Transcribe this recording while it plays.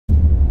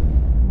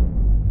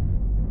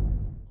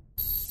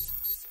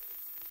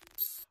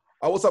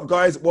What's up,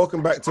 guys?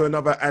 Welcome back to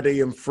another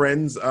ADE and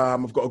Friends.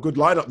 I've got a good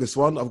lineup this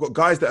one. I've got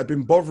guys that have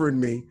been bothering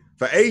me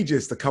for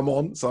ages to come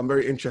on, so I'm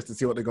very interested to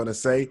see what they're going to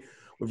say.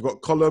 We've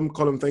got Colum.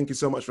 Colum, thank you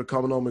so much for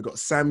coming on. We've got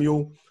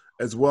Samuel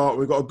as well.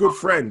 We've got a good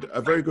friend,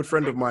 a very good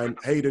friend of mine,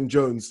 Hayden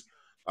Jones,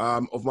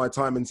 of my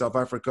time in South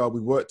Africa.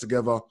 We worked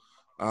together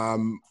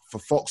for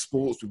Fox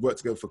Sports. We worked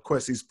together for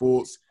Kwesi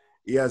Sports.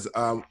 He has,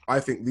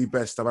 I think, the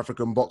best South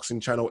African boxing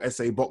channel,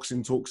 SA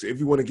Boxing Talks. If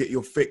you want to get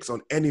your fix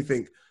on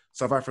anything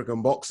South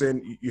African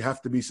boxing, you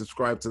have to be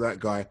subscribed to that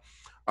guy.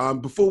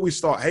 Before we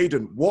start,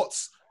 Hayden,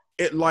 what's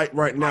it like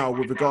right now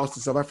with regards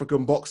to South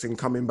African boxing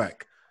coming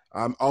back?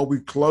 Are we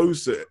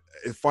close?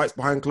 If fights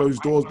behind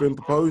closed doors being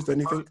proposed,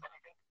 anything?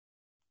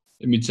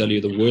 Let me tell you,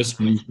 the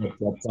worst news that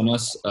dropped on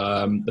us.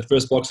 The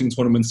first boxing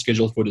tournament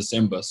scheduled for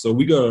December. So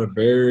we got a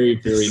very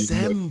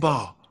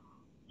December.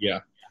 Yeah.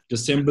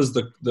 December's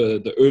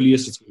the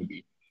earliest it's going to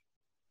be.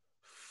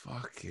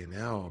 Fucking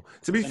hell.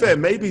 To be fair,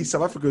 maybe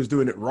South Africa is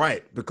doing it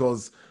right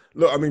because,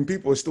 look, I mean,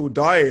 people are still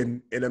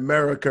dying in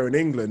America and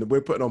England, and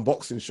we're putting on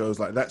boxing shows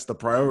like that's the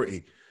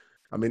priority.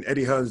 I mean,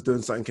 Eddie Hearn's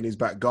doing something in his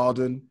back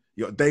garden.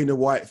 You got Dana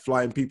White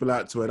flying people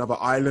out to another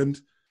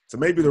island. So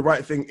maybe the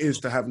right thing is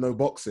to have no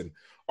boxing.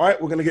 All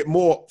right, we're going to get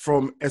more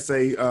from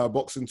SA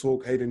Boxing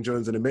Talk, Hayden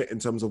Jones in a minute in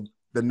terms of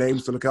the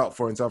names to look out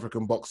for in South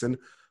African boxing.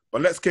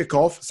 But let's kick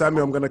off.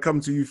 Samuel, I'm going to come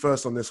to you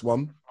first on this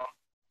one.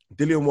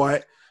 Dillian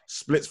White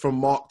splits from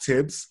Mark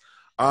Tibbs.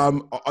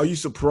 Are you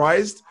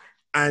surprised?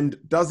 And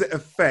does it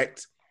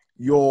affect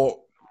your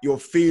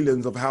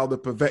feelings of how the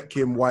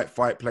Povetkin-White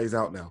fight plays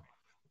out now?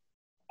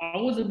 I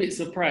was a bit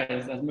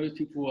surprised, as most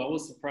people. I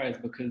was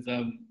surprised because,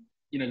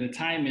 the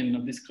timing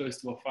of this close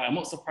to a fight. I'm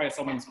not surprised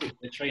someone spoke to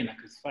the trainer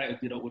because fighters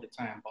do that all the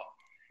time. But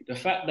the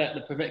fact that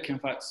the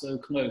Povetkin fight's so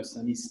close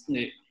and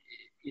it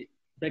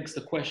begs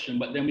the question.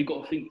 But then we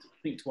got to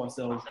think to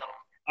ourselves.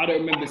 I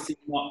don't remember seeing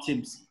Mark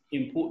Tibbs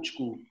in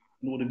Portugal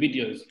in all the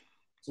videos.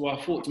 So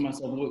I thought to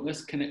myself, look,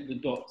 let's connect the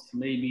dots.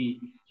 Maybe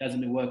he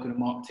hasn't been working with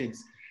Mark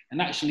Tibbs.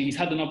 And actually, he's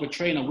had another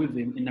trainer with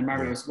him in the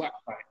Marius Wack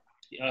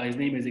fight. His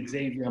name is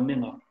Xavier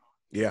Miller.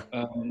 Yeah.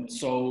 I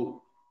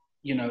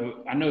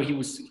know he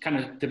was kind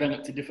of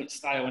developed a different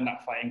style in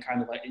that fight and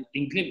kind of like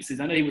in glimpses.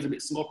 I know he was a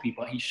bit sloppy,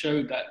 but he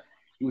showed that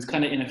he was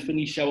kind of in a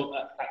Philly shell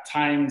at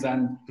times.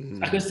 And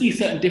I could see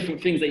certain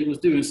different things that he was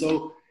doing.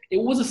 So it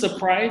was a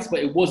surprise, but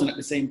it wasn't at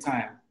the same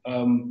time.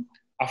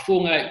 I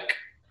feel like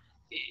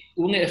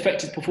wouldn't it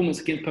affect his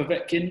performance against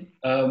Povetkin?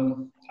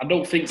 I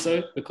don't think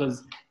so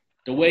because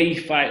the way he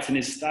fights and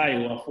his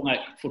style, I feel like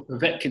for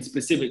Povetkin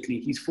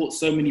specifically, he's fought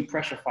so many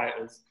pressure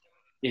fighters.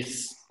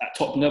 It's at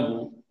top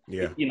level.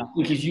 Yeah. I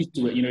think he's used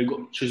to it. You've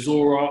got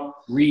Chisora,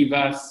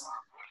 Rivas,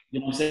 you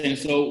know what I'm saying?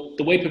 So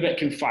the way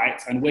Povetkin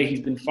fights and the way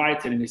he's been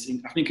fighting, I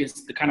think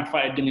it's the kind of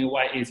fighter Dillian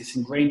White is, it's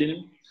ingrained in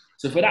him.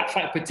 So for that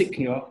fight in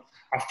particular,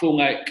 I feel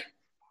like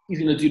he's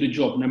going to do the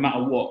job no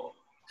matter what.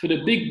 For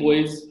the big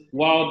boys,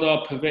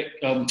 Wilder,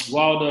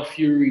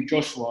 Fury,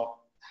 Joshua,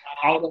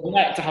 I would have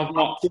liked to have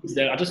Mark Tibbs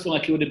there. I just feel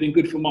like it would have been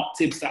good for Mark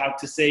Tibbs to have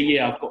to say,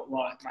 yeah, I've got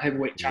my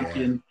heavyweight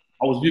champion. Yeah.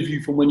 I was with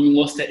you from when you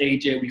lost to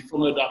AJ. We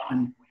followed up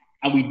and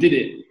we did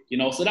it,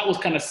 So that was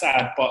kind of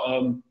sad. But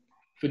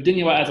for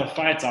Dillian White as a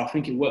fighter, I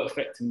think it won't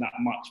affect him that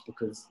much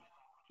because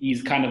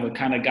he's kind of a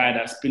guy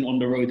that's been on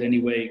the road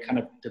anyway, kind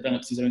of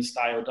develops his own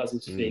style, does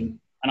his thing.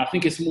 And I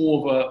think it's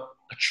more of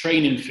a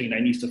training thing that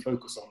he needs to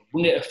focus on.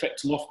 Wouldn't it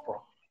affect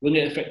Loughborough? Will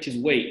it affect his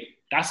weight?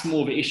 That's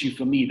more of an issue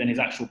for me than his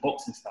actual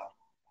boxing style.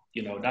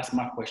 That's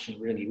my question,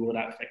 really. Will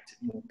that affect it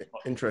more?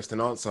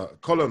 Interesting answer.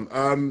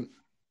 Colum,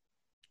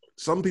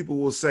 some people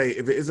will say,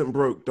 if it isn't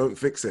broke, don't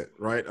fix it,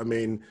 right? I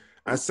mean,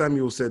 as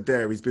Samuel said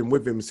there, he's been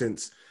with him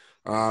since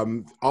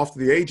after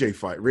the AJ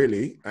fight,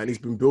 really, and he's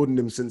been building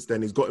him since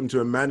then. He's got him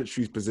to a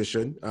mandatory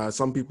position.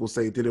 Some people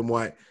say Dillian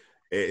White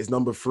is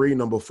number 3,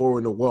 number 4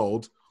 in the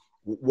world.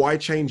 Why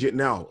change it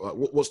now?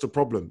 What's the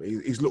problem?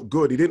 He's looked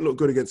good. He didn't look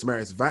good against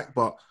Marius Vac,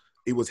 but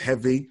he was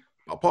heavy.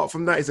 Apart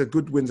from that, he's had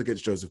good wins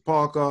against Joseph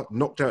Parker,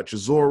 knocked out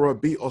Chisora,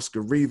 beat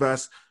Oscar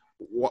Rivas.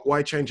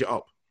 Why change it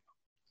up?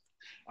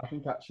 I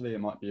think actually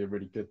it might be a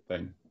really good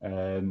thing.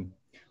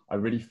 I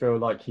really feel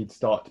like he'd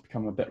start to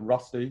become a bit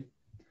rusty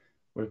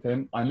with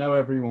him. I know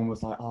everyone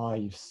was like,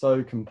 he's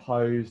so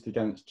composed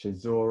against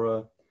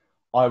Chisora.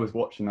 I was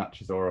watching that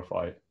Chisora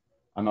fight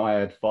and I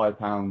had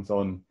 £5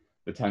 on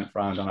the 10th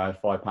round and I had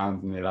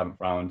 £5 in the 11th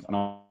round and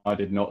I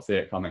did not see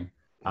it coming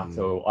at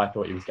all. I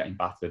thought he was getting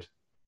battered.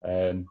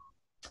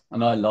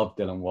 And I love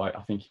Dillian White.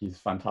 I think he's a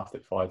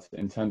fantastic fighter.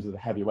 In terms of the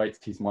heavyweights,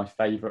 he's my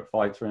favourite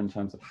fighter in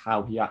terms of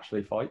how he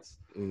actually fights.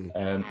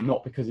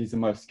 Not because he's the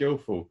most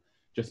skillful,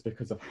 just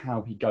because of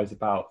how he goes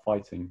about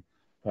fighting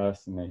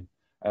personally.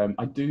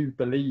 I do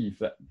believe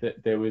that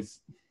there was,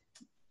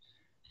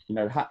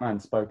 Hatman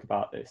spoke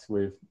about this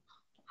with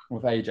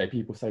AJ.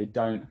 People say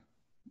don't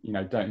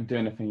do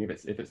anything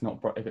if it's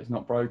not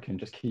broken.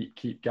 Just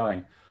keep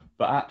going.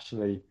 But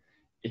actually,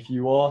 if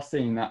you are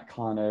seeing that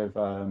kind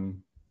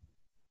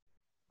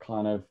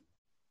of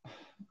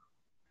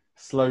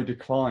slow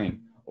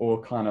decline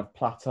or kind of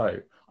plateau,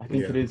 I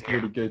think it is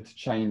really good to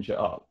change it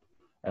up.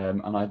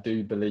 And I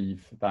do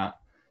believe that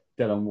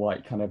Dillian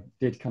White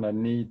did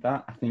need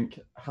that. I think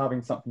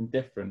having something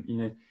different, you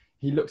know,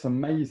 he looks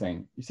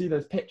amazing. You see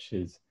those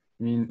pictures?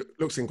 I mean,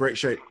 looks in great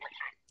shape.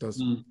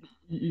 Does.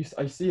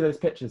 I see those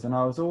pictures and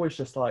I was always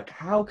just like,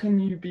 how can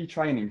you be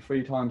training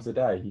 3 times a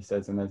day? He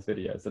says in those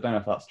videos. I don't know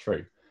if that's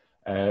true.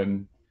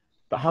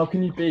 But how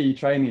can you be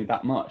training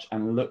that much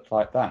and look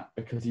like that?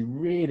 Because he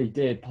really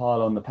did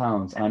pile on the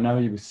pounds. And I know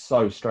he was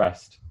so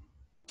stressed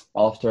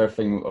after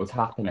everything that was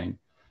happening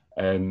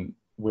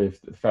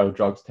with the failed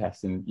drugs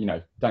test. And, you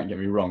know, don't get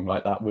me wrong,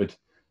 like that would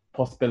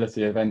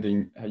possibility of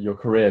ending your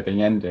career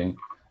being ending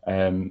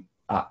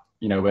at,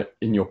 you know,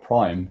 in your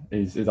prime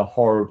is a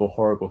horrible,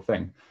 horrible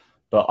thing.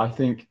 But I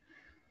think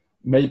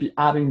maybe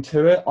adding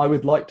to it, I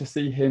would like to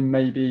see him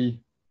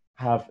maybe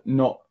have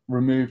not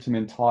removed him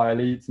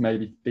entirely to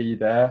maybe be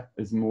there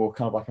as more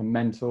kind of like a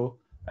mentor.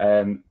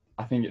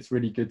 I think it's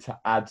really good to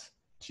add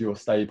to your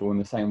stable in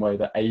the same way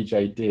that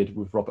AJ did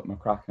with Robert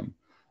McCracken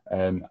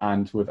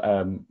and with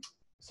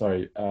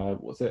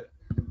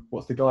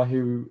what's the guy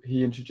who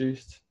he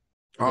introduced?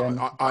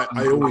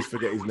 I always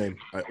forget his name.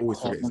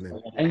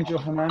 Angel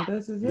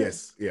Hernandez, is it?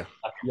 Yes, yeah.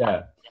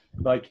 Yeah,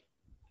 like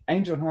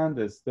Angel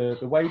Hernandez, the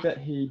way that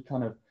he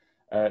kind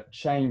of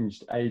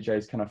changed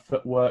AJ's kind of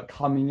footwork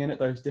coming in at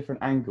those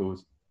different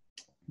angles,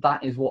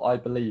 that is what I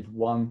believe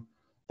won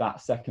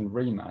that second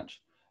rematch.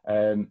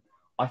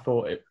 I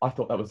thought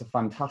that was a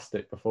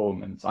fantastic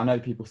performance. I know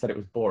people said it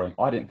was boring.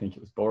 I didn't think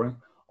it was boring.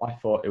 I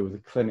thought it was a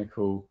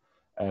clinical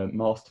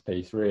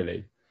masterpiece,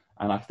 really.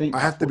 And I think I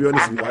have to be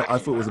honest with you, I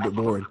thought it was a bit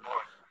boring.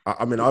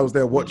 I mean, I was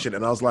there watching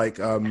and I was like,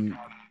 you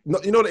know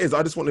what it is?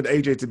 I just wanted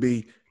AJ to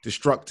be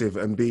destructive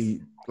and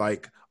be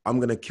like, I'm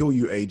going to kill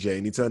you, AJ.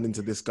 And he turned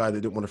into this guy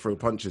that didn't want to throw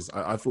punches.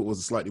 I thought it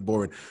was slightly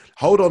boring.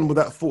 Hold on with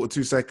that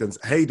 42 seconds.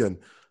 Hayden,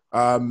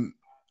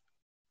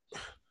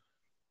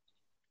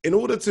 in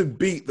order to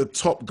beat the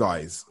top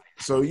guys,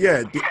 so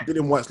yeah,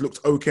 Dillian White's looked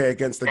okay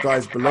against the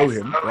guys below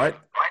him, right?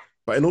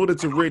 But in order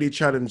to really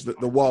challenge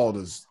the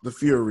Wilders, the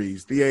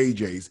Furies, the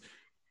AJs,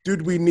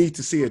 did we need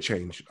to see a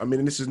change? I mean,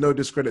 and this is no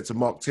discredit to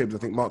Mark Tibbs. I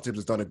think Mark Tibbs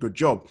has done a good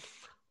job.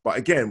 But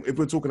again, if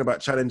we're talking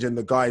about challenging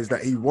the guys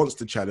that he wants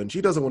to challenge,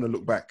 he doesn't want to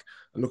look back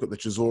and look at the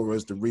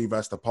Chisoras, the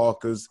Rivas, the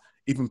Parkers,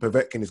 even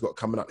Povetkin he's got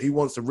coming up. He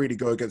wants to really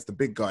go against the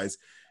big guys.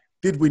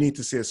 Did we need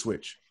to see a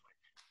switch?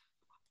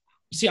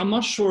 See, I'm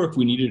not sure if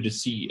we needed to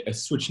see a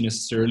switch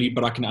necessarily,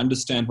 but I can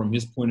understand from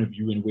his point of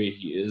view and where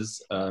he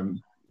is,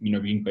 you know,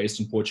 being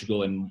based in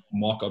Portugal and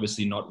Mark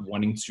obviously not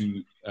wanting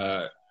to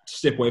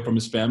step away from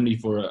his family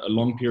for a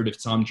long period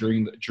of time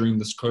during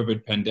this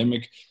COVID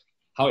pandemic.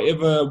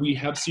 However, we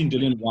have seen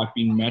Dillian White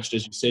being matched,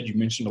 as you said. You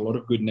mentioned a lot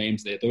of good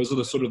names there. Those are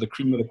the sort of the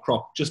cream of the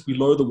crop, just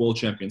below the world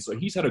champion. So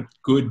he's had a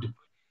good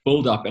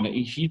build-up, and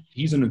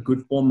he's in a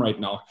good form right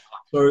now.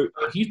 So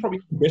he's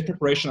probably the best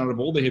preparation out of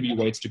all the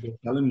heavyweights to go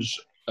challenge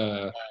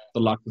the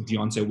likes of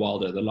Deontay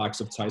Wilder, the likes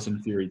of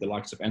Tyson Fury, the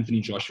likes of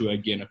Anthony Joshua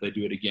again, if they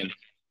do it again.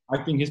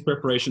 I think his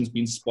preparation's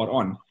been spot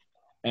on.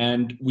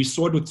 And we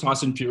saw it with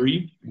Tyson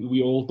Fury.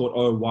 We all thought,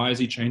 oh, why is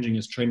he changing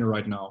his trainer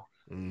right now?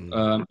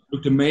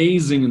 Looked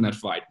amazing in that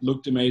fight.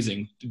 Looked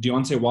amazing.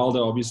 Deontay Wilder,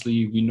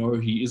 obviously, we know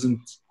he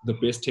isn't the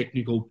best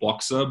technical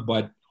boxer,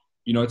 but,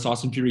 you know,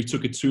 Tyson Fury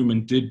took it to him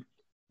and did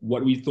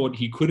what we thought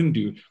he couldn't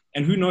do.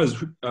 And who knows,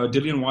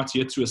 Dillian White's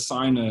yet to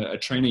assign a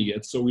trainer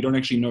yet, so we don't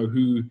actually know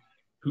who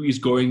he's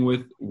going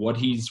with, what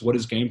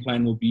his game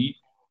plan will be.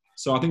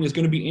 So I think it's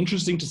going to be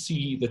interesting to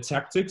see the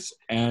tactics,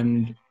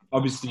 and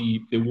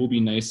obviously there will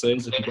be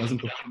naysayers if he doesn't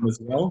perform as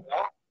well.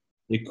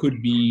 There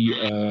could be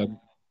a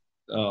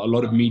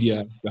lot of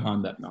media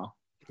behind that now.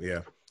 Yeah.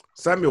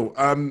 Samuel,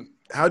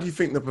 how do you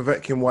think the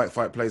Povetkin-White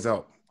fight plays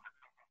out?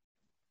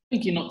 I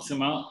think he knocks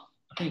him out.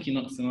 I think he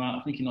knocks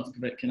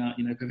Povetkin out.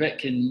 You know,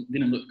 Povetkin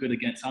didn't look good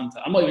against Hunter.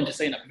 I'm not even just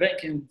saying that.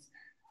 Povetkin,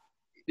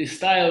 the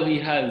style he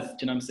has, do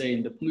you know what I'm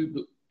saying?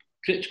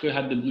 Klitschko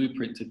had the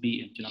blueprint to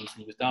beat him, do you know what I'm saying?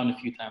 He was down a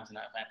few times in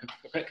that fight.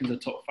 Povetkin's a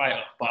top fighter,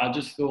 but I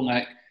just feel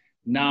like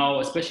now,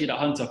 especially that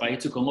Hunter fight, he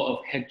took a lot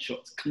of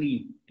headshots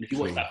clean. And if you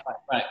watch that fight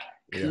back,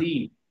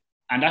 clean. Yeah.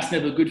 And that's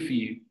never good for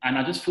you. And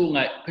I just feel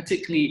like,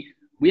 particularly,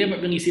 we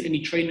haven't really seen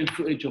any training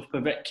footage of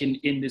Povetkin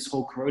in this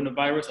whole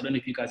coronavirus. I don't know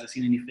if you guys have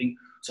seen anything.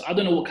 So I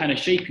don't know what kind of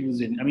shape he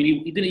was in. I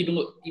mean, he didn't even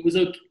look, he was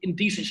in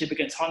decent shape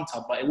against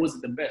Hunter, but it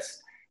wasn't the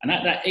best. And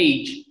at that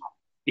age,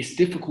 it's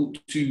difficult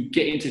to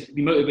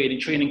be motivated in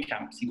training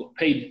camps. He got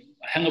paid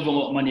a hell of a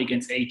lot of money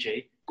against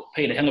AJ, got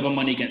paid a hell of a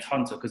money against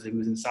Hunter because he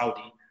was in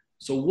Saudi.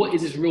 So what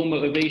is his real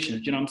motivation?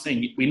 Do you know what I'm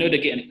saying? We know they're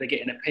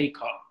getting a pay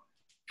cut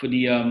for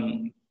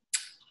the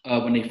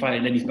when they fight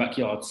in Lenny's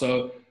backyard.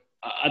 So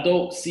I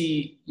don't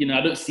see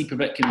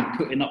Povetkin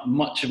putting up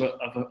much of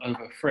a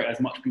threat as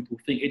much people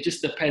think. It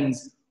just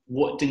depends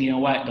what Dillian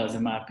White does,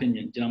 in my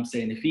opinion. Do you know what I'm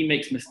saying? If he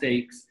makes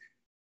mistakes,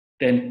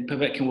 then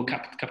Povetkin will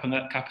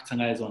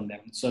capitalize on them.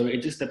 So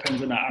it just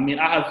depends on that. I mean,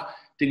 I have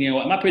Dillian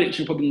White. My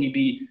prediction will probably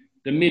be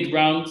the mid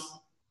rounds.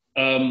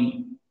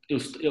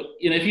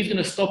 If he's going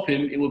to stop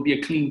him, it will be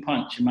a clean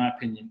punch, in my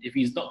opinion. If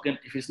it's not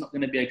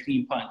going to be a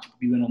clean punch, it will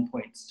be win on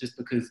points, just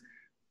because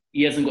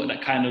he hasn't got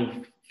that kind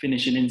of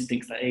finishing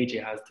instincts that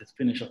AJ has to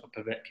finish off a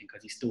Povetkin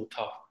because he's still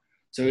tough.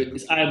 So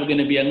it's either going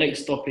to be a late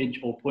stoppage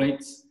or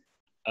points.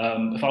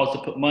 If I was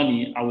to put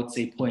money, I would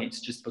say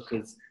points, just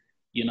because,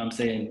 you know what I'm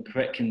saying,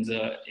 Povetkin's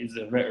is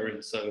a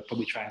veteran, so he'll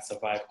probably try and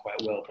survive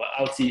quite well. But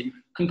I would see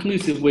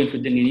conclusive win for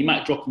Dillian. He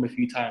might drop him a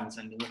few times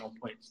and win on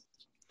points.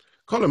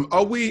 Colin,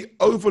 are we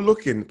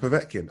overlooking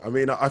Povetkin? I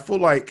mean, I feel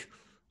like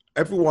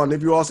everyone,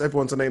 if you ask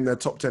everyone to name their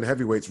top 10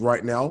 heavyweights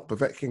right now,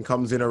 Povetkin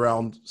comes in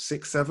around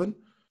 6, 7,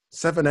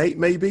 7, 8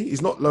 maybe.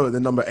 He's not lower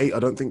than number 8. I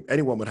don't think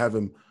anyone would have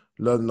him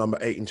lower than number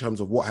 8 in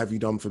terms of what have you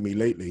done for me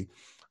lately.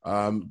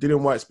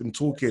 Dillian Whyte's been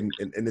talking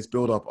in this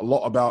build-up a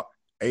lot about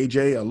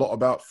AJ, a lot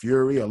about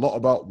Fury, a lot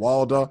about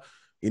Wilder.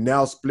 He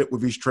now split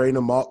with his trainer,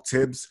 Mark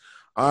Tibbs.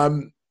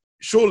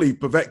 Surely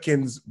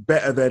Povetkin's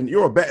better than...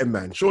 You're a betting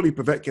man. Surely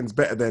Povetkin's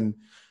better than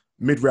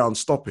mid-round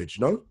stoppage,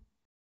 no?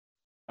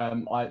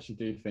 I actually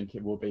do think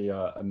it will be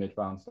a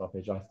mid-round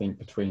stoppage. I think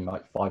between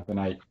like 5 and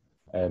 8,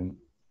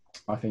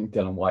 I think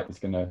Dillian Whyte is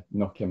going to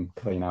knock him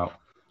clean out.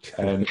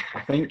 I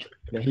think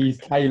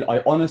that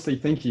I honestly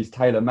think he's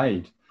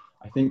tailor-made.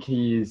 I think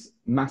he is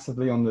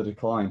massively on the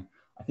decline.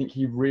 I think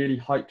he really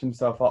hyped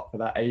himself up for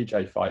that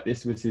AJ fight.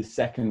 This was his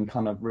second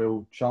kind of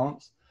real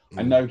chance.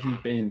 I know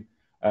he'd been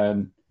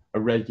a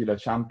regular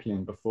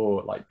champion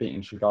before, like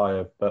beating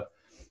Shagayev, but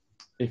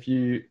if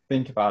you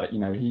think about it, you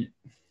know,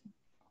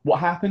 what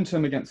happened to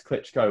him against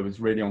Klitschko was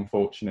really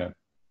unfortunate.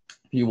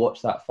 If you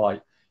watch that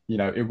fight, you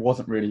know, it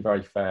wasn't really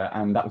very fair,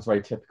 and that was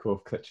very typical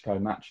of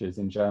Klitschko matches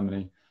in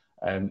Germany.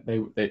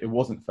 It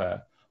wasn't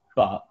fair,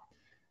 but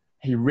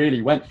he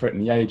really went for it in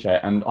the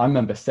AJ, and I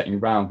remember sitting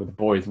around with the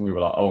boys and we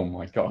were like, oh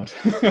my God,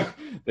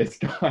 this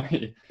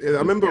guy. Yeah, I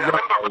remember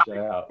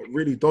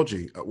really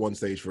dodgy at one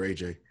stage for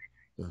AJ.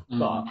 Yeah.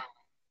 But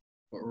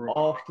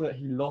after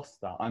he lost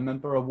that, I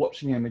remember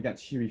watching him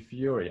against Hughie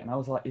Fury, and I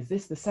was like, is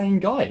this the same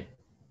guy?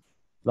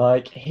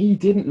 Like, he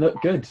didn't look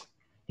good.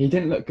 He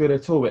didn't look good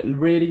at all. It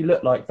really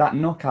looked like that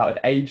knockout had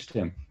aged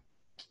him.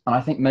 And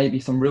I think maybe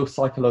some real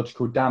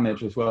psychological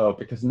damage as well,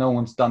 because no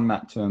one's done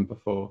that to him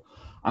before.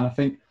 And I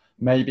think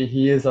maybe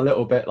he is a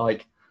little bit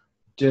like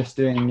just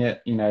doing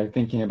it, you know,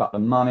 thinking about the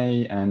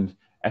money and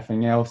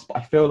everything else. But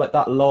I feel like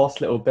that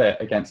last little bit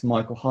against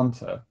Michael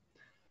Hunter,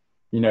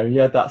 you know, he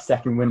had that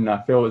second win, and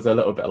I feel it was a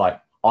little bit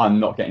like, I'm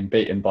not getting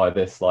beaten by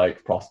this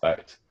like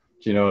prospect.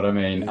 Do you know what I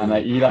mean? And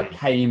he like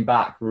came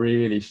back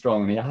really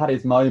strong, and he had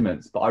his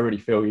moments, but I really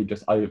feel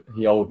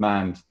he old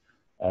manned,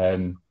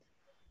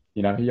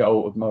 you know, he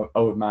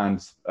old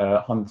man's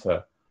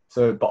Hunter.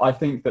 So, but I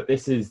think that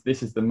this is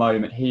the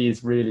moment he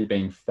is really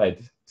being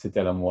fed to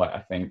Dillian Whyte, I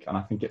think. And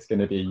I think it's going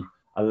to be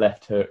a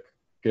left hook,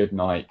 good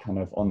night, kind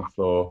of on the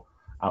floor,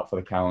 out for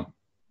the count.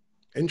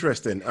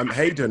 Interesting.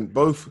 Hayden,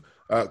 both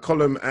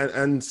Colin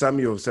and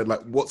Samuel said,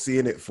 like, what's he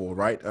in it for,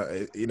 right?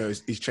 You know,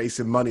 he's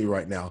chasing money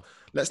right now.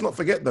 Let's not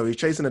forget, though, he's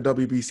chasing a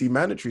WBC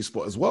mandatory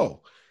spot as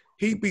well.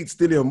 He beats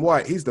Dillian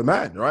Whyte. He's the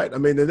man, right? I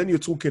mean, and then you're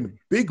talking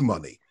big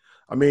money.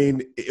 I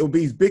mean, it'll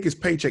be his biggest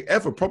paycheck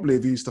ever, probably,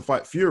 if he used to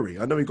fight Fury.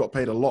 I know he got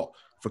paid a lot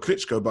for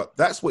Klitschko, but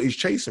that's what he's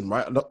chasing,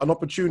 right? An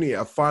opportunity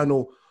at a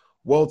final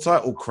world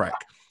title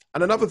crack.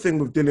 And another thing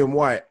with Dillian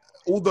Whyte,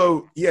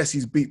 although, yes,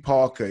 he's beat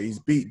Parker, he's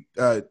beat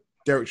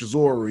Derek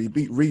Chisora, he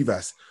beat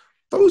Rivas,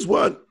 those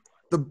weren't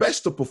the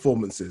best of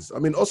performances. I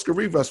mean, Oscar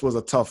Rivas was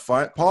a tough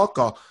fight.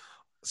 Parker,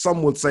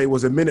 some would say,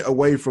 was a minute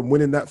away from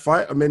winning that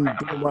fight. I mean,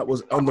 Dillian Whyte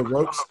was on the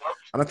ropes.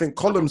 And I think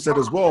Colin said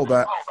as well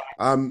that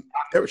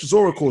Derek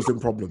Chisora caused him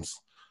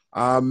problems.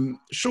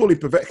 Surely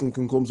Povetkin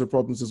can cause him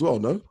problems as well,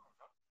 no?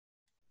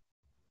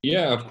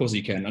 Yeah, of course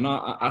he can. And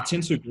I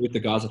tend to agree with the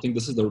guys. I think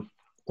this is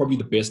probably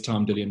the best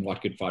time Dillian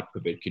Whyte could fight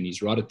Povetkin.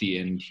 He's right at the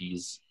end.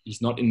 He's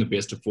not in the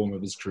best of form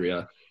of his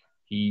career.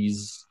 He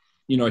is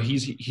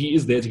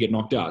there to get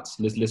knocked out.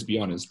 Let's be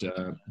honest.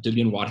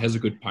 Dillian Whyte has a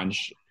good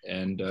punch,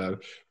 and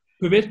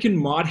Povetkin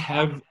might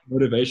have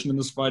motivation in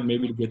this fight,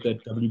 maybe to get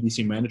that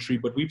WBC mandatory.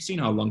 But we've seen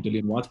how long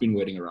Dillian Whyte's been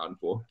waiting around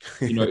for.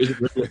 You know, is it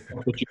really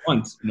what you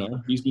want? You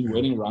know, he's been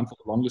waiting around for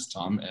the longest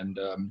time, and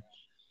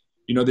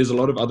you know, there's a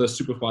lot of other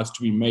super fights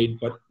to be made,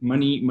 but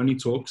money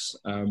talks.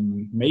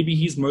 Maybe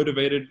he's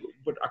motivated,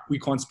 but we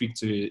can't speak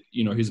to,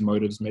 you know, his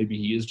motives. Maybe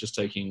he is just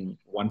taking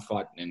one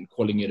fight and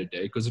calling it a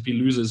day. Because if he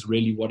loses,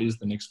 really, what is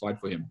the next fight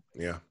for him?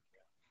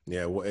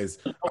 Yeah, what is?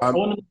 I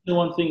want to know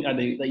one thing,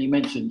 Ade, that you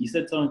mentioned. You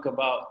said something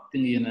about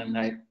Dillian and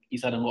like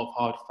he's had a lot of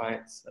hard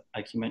fights,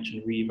 like you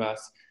mentioned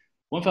Rivas.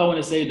 One thing I want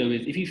to say though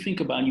is, if you think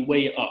about it and you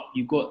weigh it up,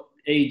 you've got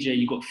AJ,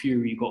 you've got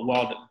Fury, you've got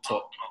Wilder at the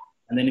top.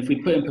 And then if we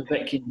put in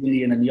Povetkin,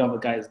 Dillian, and the other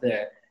guys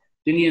there,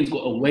 Dillian's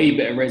got a way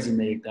better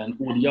resume than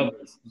all the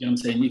others. You know what I'm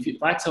saying?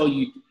 If I tell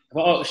you, if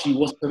I ask you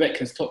what's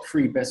Povetkin's top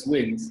 3 best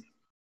wins,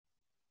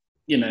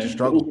 you know,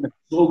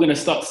 we're all going to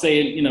start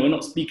saying, you know, we're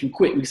not speaking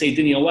quick. We say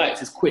Dillian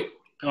Whyte is quick,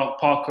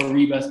 Parker,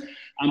 Rivas.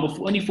 And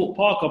when he fought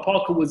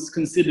Parker was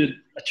considered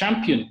a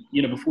champion,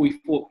 you know, before he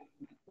fought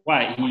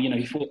Whyte.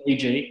 He fought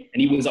AJ,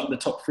 and he was up the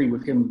top 3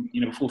 with him, you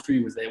know, before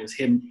Fury was there. It was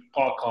him,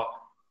 Parker,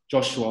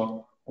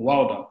 Joshua,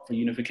 Wilder for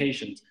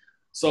unifications.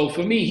 So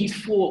for me, he's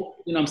fought,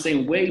 you know what I'm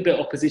saying, way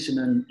better opposition,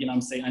 and, you know what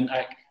I'm saying, and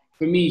like,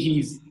 for me,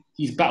 he's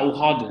he's battle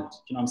hardened.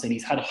 You know what I'm saying?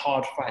 He's had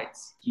hard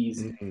fights.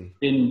 He's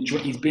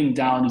been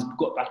down. He's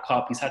got back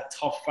up. He's had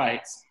tough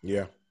fights.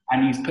 Yeah.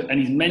 And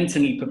he's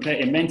mentally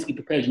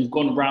prepared. He's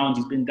gone rounds.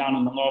 He's been down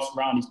in the last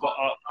round. He's got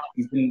up.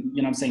 He's been,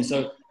 you know what I'm saying?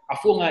 So I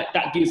feel like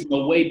that gives him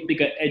a way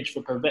bigger edge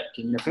for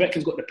Povetkin. You know,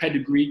 Povetkin's got the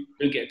pedigree.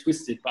 Don't get it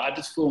twisted. But I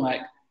just feel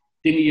like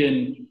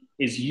Dillian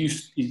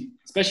is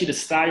especially the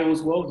style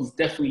as well. He's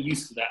definitely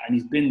used to that, and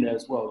he's been there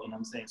as well. You know what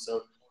I'm saying?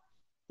 So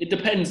it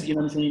depends. You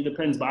know what I'm saying? It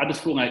depends. But I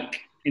just feel like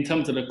in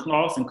terms of the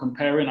class and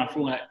comparing, I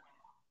feel like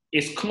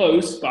it's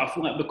close. But I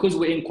feel like because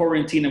we're in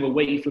quarantine and we're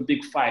waiting for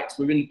big fights,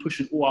 we're really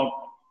pushing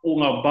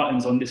all our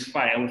buttons on this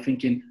fight, and we're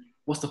thinking,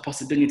 what's the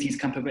possibilities?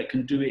 Can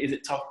Povetkin do it? Is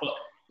it tough? But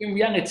in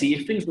reality,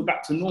 if things were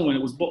back to normal and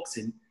it was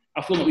boxing,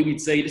 I feel like we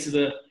would say this is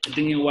a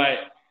Dillian Whyte,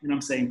 you know what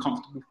I'm saying,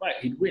 comfortable fight.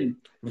 He'd win.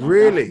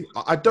 Really?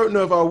 I don't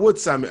know if I would,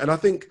 Sam. And I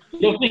think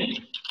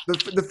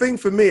the thing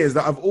for me is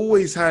that I've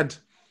always had,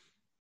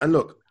 and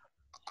look,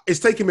 it's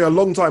taken me a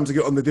long time to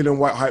get on the Dillian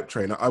Whyte hype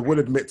train. I will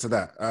admit to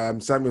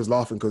that. Samuel's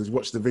laughing because he's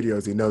watched the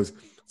videos, he knows.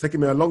 It's taken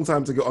me a long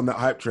time to get on that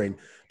hype train,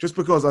 just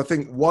because I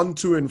think 1,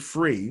 2, and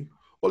 3,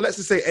 or let's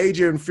just say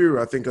AJ and Fury,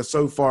 I think, are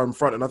so far in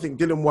front. And I think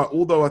Dillian Whyte,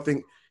 although I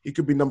think he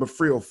could be number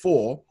 3 or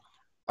 4,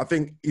 I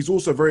think he's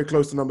also very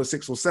close to number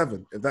 6 or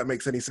 7, if that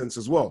makes any sense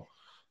as well.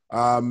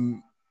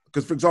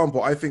 Because, for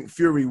example, I think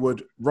Fury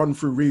would run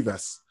through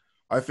Rivas.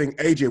 I think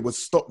AJ would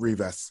stop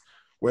Rivas,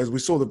 whereas we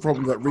saw the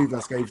problem that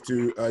Rivas gave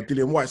to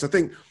Dillian Whyte. So I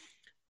think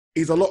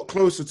he's a lot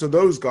closer to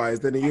those guys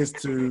than he is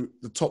to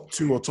the top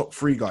 2 or top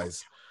 3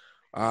 guys.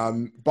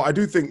 But I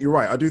do think you're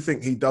right. I do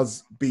think he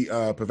does beat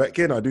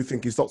Povetkin. I do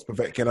think he stops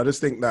Povetkin. I just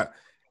think that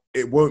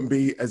it won't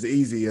be as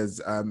easy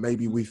as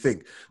maybe we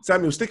think.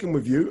 Samuel, sticking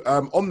with you,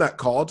 on that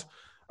card,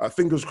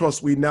 fingers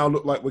crossed, we now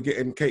look like we're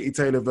getting Katie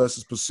Taylor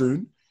versus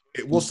Pursoon.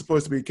 It was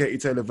supposed to be Katie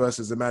Taylor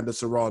versus Amanda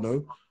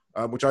Serrano,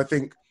 which I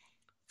think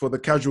for the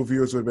casual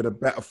viewers would have been a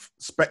better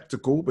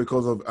spectacle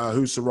because of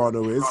who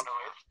Serrano is.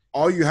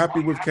 Are you happy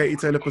with Katie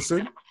Taylor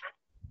Pursoon?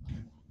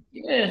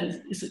 Yeah,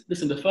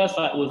 listen, the first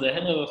fight was a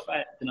hell of a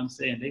fight, you know what I'm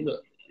saying?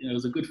 It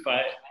was a good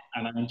fight,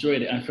 and I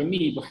enjoyed it. And for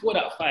me, before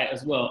that fight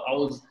as well, I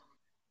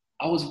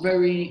was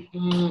very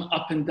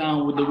up and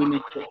down with the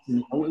women's boxing.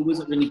 It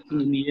wasn't really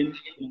pulling me in, you know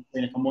what I'm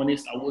saying? If I'm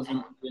honest, I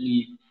wasn't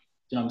really,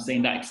 you know what I'm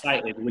saying, that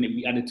excited when it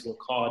be added to a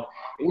card.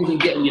 It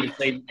wasn't getting me the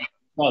same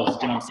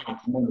buzz, you know what I'm saying,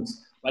 if I'm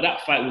honest. But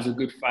that fight was a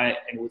good fight,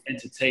 and it was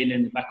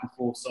entertaining, back and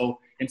forth. So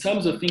in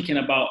terms of thinking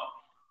about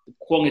the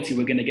quality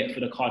we're going to get for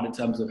the card in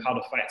terms of how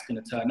the fight's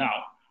going to turn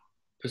out,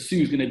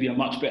 Pursue's going to be a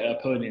much better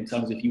opponent in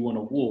terms of if you want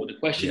a war. The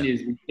question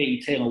is, will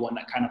Katie Taylor want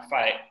that kind of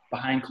fight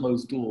behind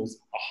closed doors,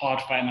 a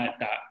hard fight like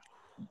that?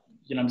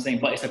 You know what I'm saying?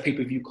 But it's a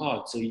pay-per-view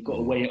card, so you've got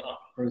to weigh it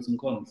up, pros and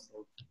cons.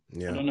 So,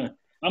 I don't know.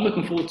 I'm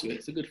looking forward to it.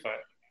 It's a good fight.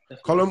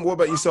 Definitely. Colin, what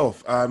about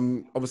yourself?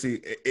 Obviously,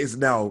 it is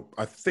now,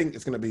 I think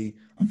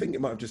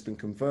it might have just been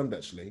confirmed,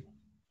 actually.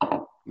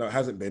 No, it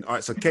hasn't been. All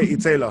right, so Katie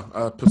Taylor,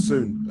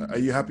 Pursoon. Are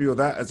you happy with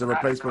that as a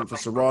replacement for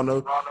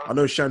Serrano? I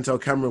know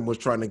Chantel Cameron was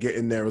trying to get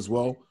in there as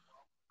well.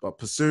 But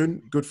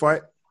Pursoon, good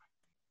fight?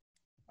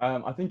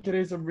 I think it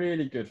is a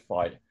really good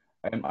fight.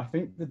 I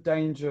think the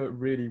danger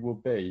really will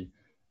be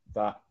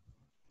that,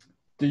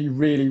 do you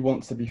really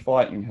want to be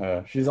fighting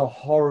her? She's a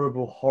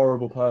horrible,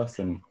 horrible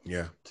person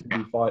to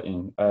be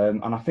fighting.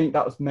 And I think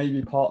that was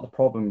maybe part of the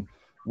problem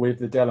with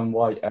the Dillian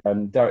Whyte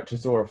and Derek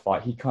Chisora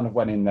fight. He kind of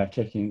went in there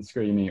kicking and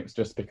screaming. It was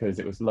just because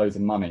it was loads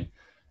of money.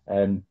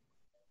 I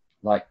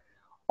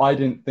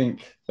didn't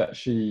think that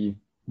she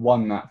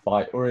won that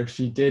fight, or if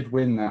she did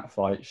win that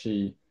fight,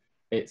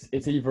 it's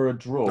either a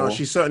draw. No,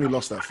 she certainly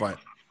lost that fight.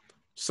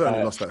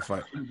 Lost that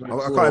fight.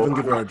 I can't even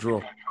give her a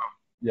draw.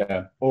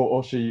 Yeah,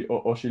 or she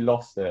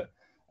lost it.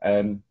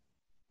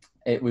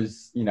 It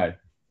was, you know,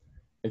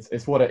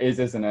 it's what it is,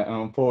 isn't it? And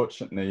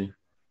unfortunately,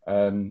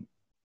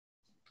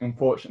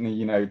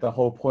 you know, the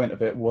whole point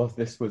of it was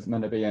this was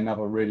meant to be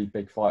another really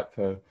big fight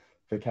for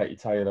Katie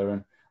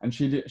Taylor, and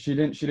she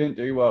didn't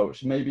do well.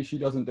 Maybe she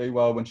doesn't do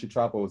well when she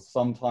travels.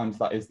 Sometimes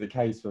that is the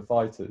case for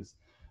fighters,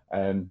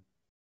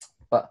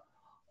 but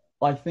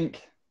I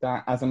think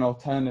that as an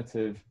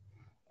alternative,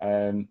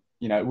 you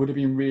know, it would have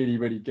been really,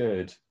 really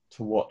good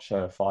to watch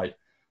her fight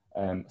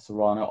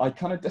Serrano. I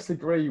kind of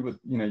disagree with,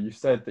 you know, you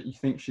said that you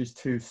think she's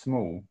too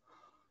small.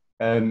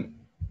 You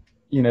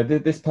know,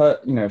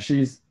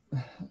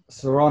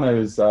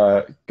 Serrano's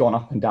gone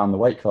up and down the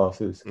weight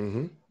classes.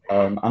 Mm-hmm.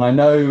 And I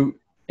know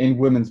in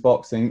women's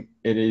boxing,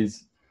 it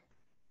is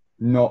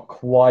not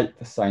quite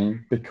the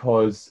same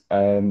because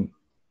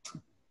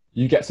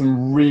you get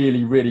some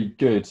really, really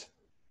good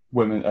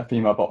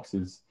female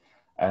boxers.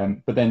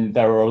 But then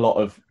there are a lot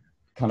of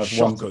kind of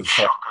shockers.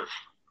 Ones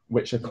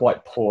which are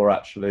quite poor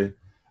actually.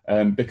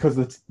 Because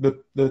the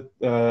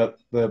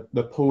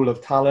pool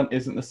of talent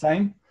isn't the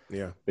same.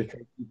 Yeah.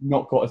 Because you've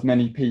not got as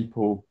many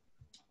people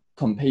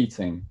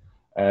competing,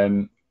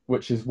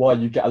 which is why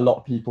you get a lot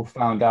of people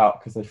found out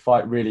because they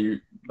fight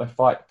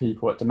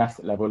people at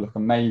domestic level, look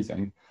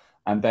amazing,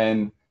 and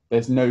then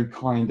there's no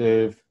kind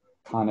of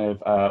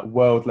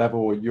world level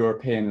or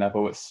European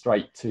level. It's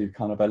straight to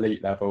kind of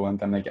elite level, and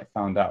then they get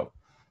found out.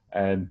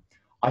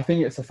 I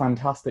think it's a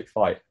fantastic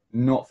fight,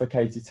 not for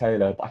Katie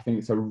Taylor, but I think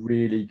it's a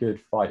really good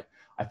fight.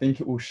 I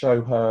think it will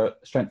show her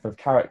strength of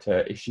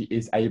character if she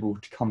is able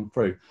to come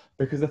through.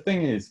 Because the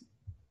thing is,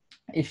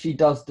 if she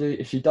does do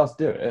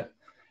it,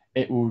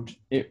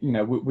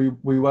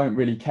 we won't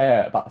really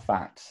care about the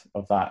fact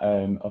of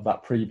that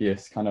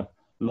previous kind of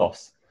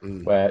loss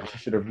where she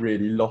should have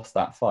really lost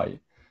that fight.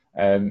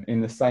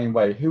 In the same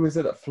way, who was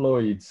it that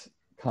Floyd's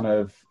kind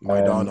of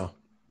Maidana?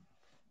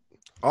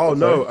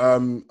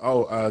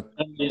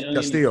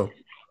 Castillo.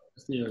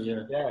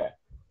 Castillo, yeah.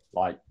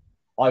 Like,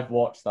 I've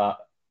watched that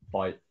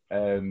fight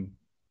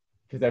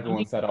because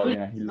everyone said, "Oh,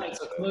 yeah, he looks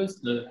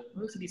close."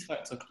 Most of these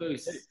fights are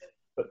close.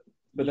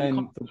 But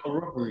then a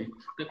robbery,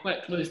 they're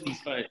quite close. These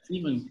fights,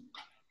 even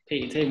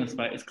Katie Taylor's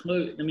fight, is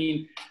close. I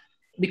mean,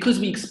 because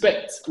we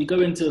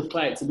go into a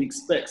fight and we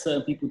expect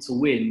certain people to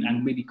win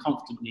and really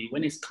comfortably.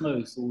 When it's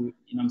close, or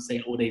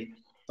or the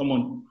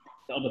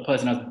other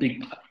person has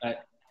big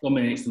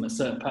dominates them at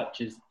certain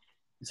patches.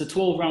 It's a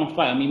 12-round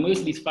fight. I mean, most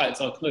of these fights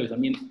are close. I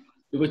mean,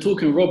 if we're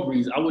talking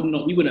robberies,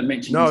 we wouldn't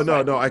mention.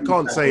 No. I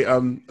can't say.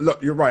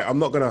 Look, you're right. I'm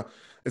not gonna.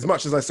 As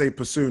much as I say,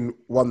 Pursoon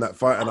won that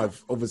fight, and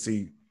I've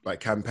obviously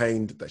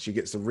campaigned that she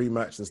gets a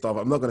rematch and stuff.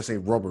 I'm not gonna say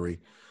robbery.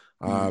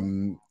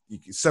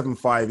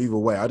 7-5 either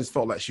way. I just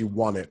felt like she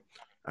won it,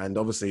 and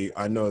obviously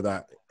I know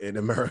that in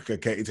America,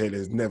 Katie Taylor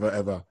is never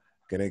ever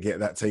gonna get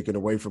that taken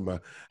away from her.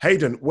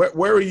 Hayden,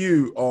 where are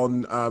you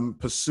on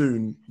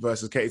Pursoon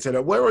versus Katie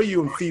Taylor? Where are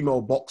you on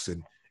female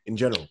boxing in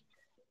general?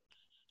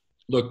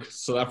 Look,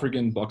 South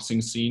African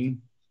boxing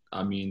scene.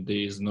 I mean,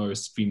 there's no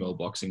female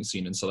boxing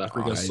scene in South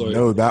Africa. I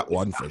know that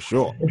one for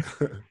sure.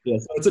 Yeah,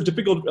 so it's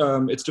difficult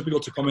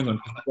to comment on.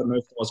 I don't know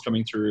if it was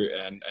coming through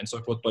and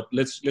so forth. But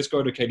let's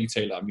go to Katie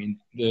Taylor. I mean,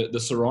 the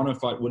Serrano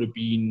fight would have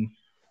been,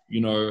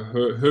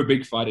 her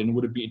big fight, and it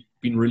would have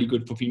been really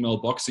good for female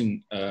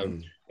boxing. I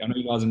know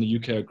you guys in the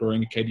UK are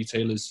growing. Katie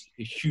Taylor's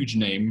a huge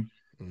name,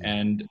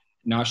 and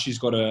now she's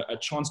got a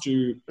chance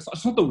to.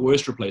 It's not the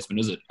worst replacement,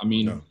 is it? I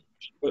mean. No.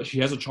 She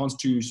has a chance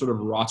to sort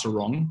of right a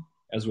wrong,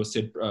 as was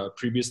said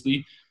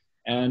previously.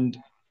 And,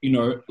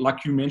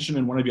 like you mentioned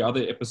in one of your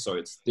other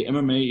episodes, the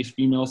MMA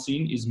female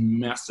scene is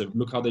massive.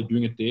 Look how they're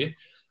doing it there.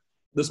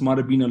 This might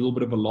have been a little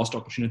bit of a lost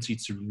opportunity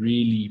to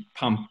really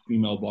pump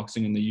female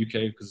boxing in the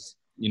UK because,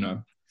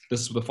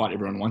 this is the fight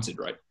everyone wanted,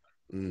 right?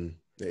 It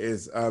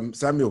is.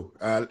 Samuel,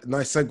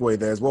 nice segue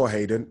there as well,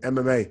 Hayden.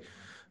 MMA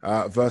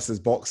versus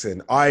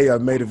boxing. I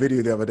made a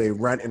video the other day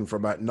ranting for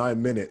about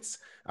 9 minutes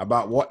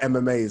about what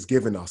MMA is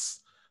giving us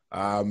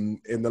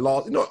in the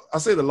last, I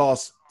say the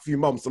last few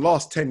months, the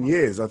last 10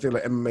 years, I feel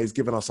like MMA has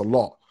given us a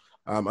lot.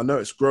 I know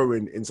it's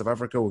growing in South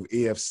Africa with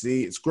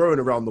EFC. It's growing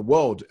around the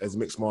world as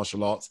mixed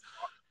martial arts.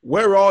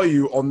 Where are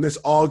you on this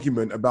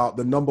argument about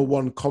the number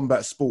one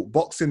combat sport?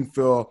 Boxing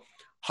for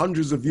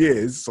 100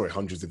 years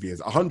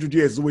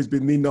has always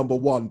been the number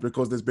one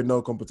because there's been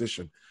no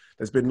competition.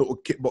 There's been little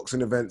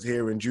kickboxing events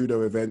here and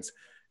judo events.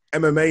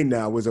 MMA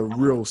now is a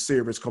real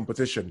serious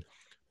competition.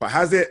 But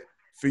has it,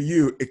 for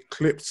you,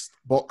 eclipsed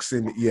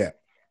boxing yet?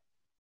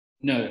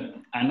 No.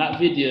 And that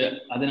video,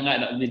 I didn't like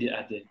that video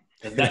I did.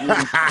 I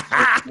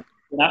have to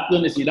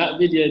honest with you, that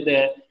video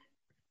there,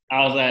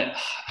 I was like,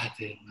 I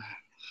did, man.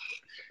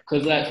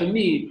 Because for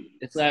me,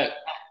 it's I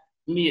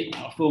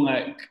feel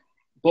like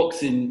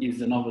boxing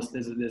is another,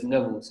 there's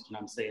levels, you know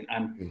what I'm saying?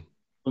 And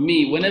for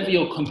me, whenever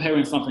you're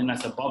comparing something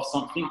that's above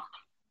something,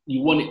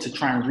 you want it to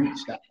try and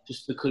reach that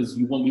just because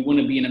we want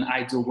to be in an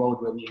ideal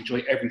world where we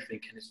enjoy everything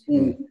and it's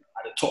all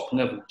at the top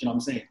level, do you know what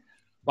I'm saying?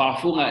 But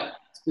I feel like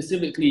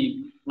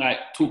specifically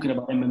talking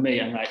about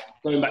MMA and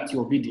going back to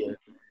your video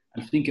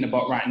and thinking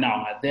about right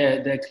now,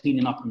 they're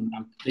cleaning up and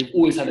they've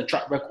always had a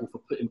track record for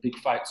putting big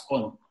fights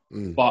on.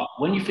 But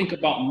when you think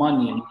about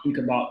money and you think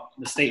about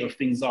the state of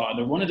things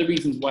one of the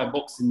reasons why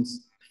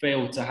boxing's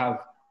failed to have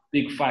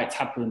big fights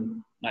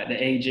happen, like the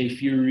AJ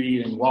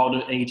Fury and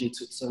Wilder AJ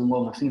took so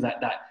long and things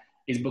like that,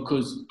 is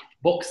because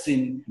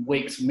boxing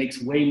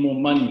makes way more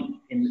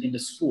money in the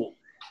sport.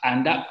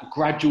 And that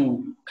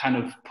gradual kind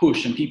of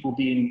push and people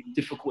being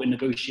difficult in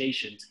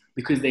negotiations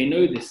because they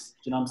know this, do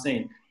you know what I'm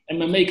saying?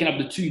 MMA can have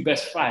the two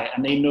best fight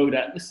and they know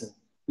that, listen,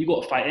 we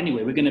got to fight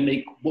anyway. We're going to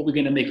make what we're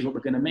going to make is what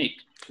we're going to make.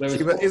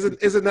 Whereas but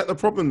isn't that the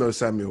problem though,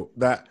 Samuel?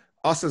 That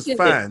us as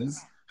fans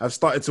have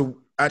started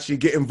to actually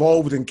get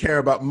involved and care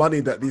about money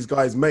that these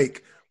guys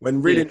make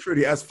when really and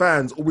truly as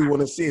fans, all we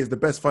want to see is the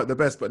best fight the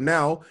best. But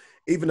now,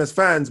 even as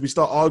fans, we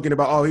start arguing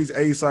about, oh, he's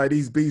A side,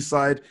 he's B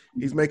side,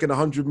 he's making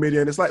 100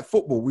 million. It's like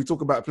football. We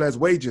talk about players'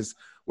 wages.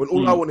 When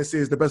all I want to see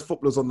is the best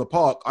footballers on the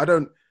park, I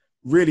don't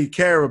really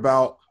care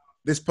about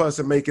this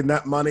person making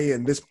that money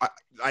and this.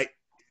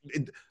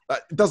 It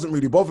doesn't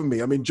really bother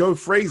me. I mean, Joe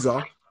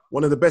Frazier,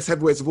 one of the best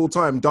heavyweights of all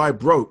time, died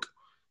broke.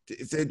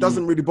 It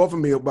doesn't really bother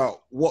me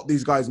about what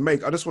these guys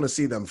make. I just want to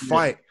see them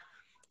fight.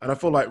 And I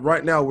feel like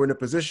right now we're in a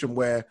position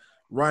where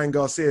Ryan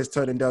Garcia is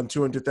turning down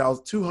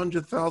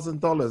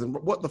 $200,000. And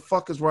what the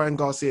fuck has Ryan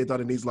Garcia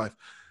done in his life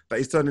that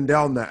he's turning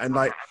down that? And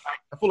I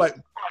feel like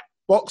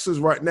boxers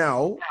right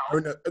now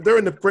they're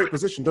in a great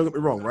position. Don't get me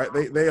wrong, right?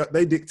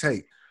 They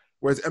dictate.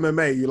 Whereas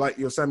MMA, you like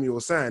your Samuel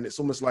was saying, it's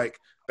almost like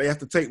they have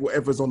to take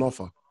whatever's on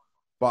offer.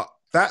 But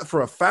that,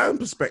 for a fan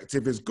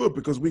perspective, is good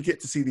because we get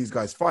to see these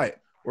guys fight.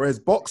 Whereas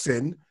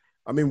boxing,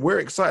 I mean, we're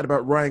excited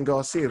about Ryan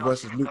Garcia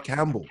versus Luke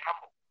Campbell.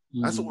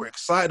 That's what we're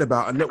excited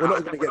about, and we're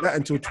not going to get that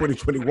until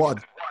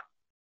 2021.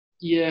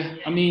 Yeah,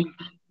 I mean,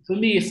 for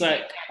me, it's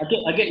like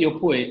I get your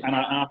point, and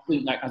I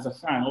think like as a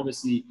fan,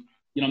 obviously,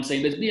 you know what I'm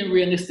saying, there's being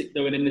realistic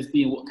though, and then there's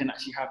being what can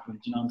actually happen. Do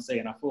you know what I'm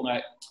saying? I feel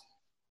like,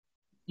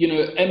 you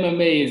know,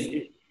 MMA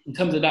is, in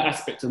terms of that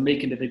aspect of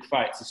making the big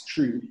fights, is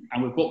true.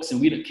 And with boxing,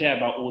 we don't care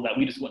about all that.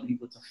 We just want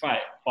people to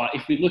fight. But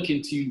if we look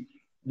into,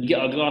 we get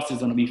our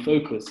glasses on and we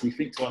focus, we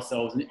think to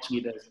ourselves, literally,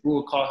 there's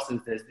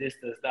broadcasters, there's this,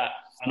 there's that.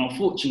 And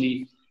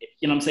unfortunately,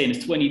 you know what I'm saying,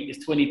 it's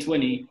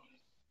 2020, you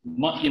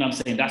know what I'm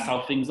saying, that's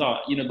how things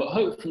are. You know, but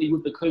hopefully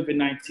with the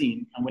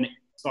COVID-19 and when it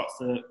starts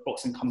to,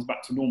 boxing comes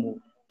back to normal,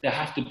 they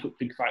have to put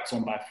big fights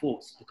on by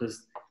force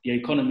because the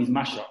economy's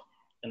mash up.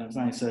 You know what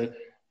I'm saying? So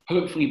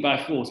hopefully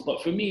by force.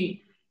 But for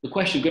me, the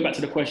question, go back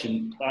to the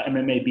question about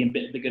MMA being a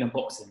bit bigger than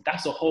boxing,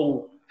 that's a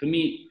whole, for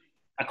me,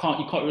 you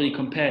can't really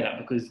compare that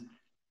because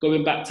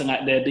going back to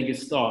like their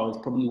biggest star is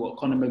probably what,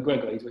 Conor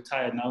McGregor, he's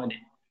retired now, isn't it?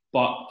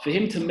 But for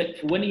him to make,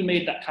 when he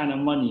made that kind of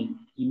money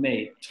he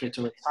made to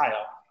retire,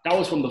 that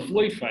was from the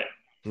Floyd fight,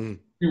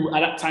 who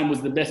at that time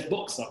was the best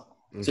boxer.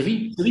 So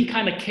he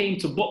kind of came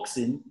to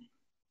boxing,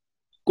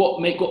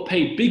 got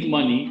paid big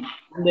money,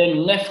 and then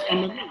left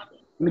MMA.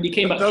 I mean, he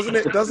came back.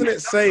 Doesn't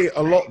it say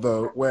a lot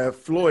though, where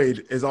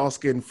Floyd is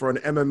asking for an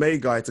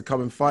MMA guy to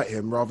come and fight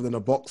him rather than a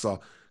boxer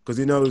because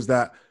he knows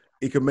that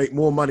he can make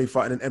more money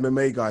fighting an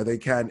MMA guy than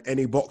can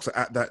any boxer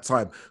at that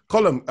time.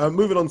 Colin,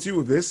 moving on to you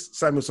with this.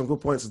 Samuel, some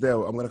good points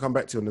there. I'm going to come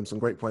back to you on them. Some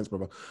great points,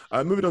 brother.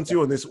 Moving on to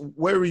you on this.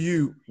 Where are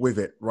you with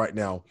it right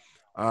now?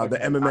 The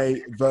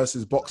MMA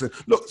versus boxing.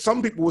 Look,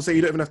 some people will say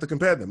you don't even have to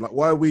compare them. Like,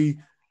 why are we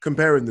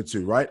comparing the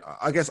two, right?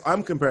 I guess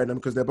I'm comparing them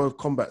because they're both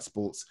combat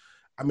sports.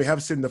 And we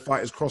have seen the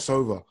fighters cross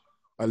over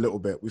a little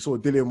bit. We saw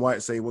Dillian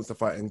White say he wants to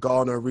fight in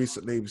Ghana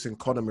recently. We've seen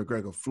Conor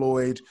McGregor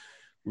Floyd.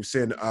 We've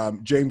seen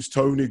James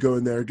Toney go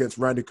in there against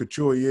Randy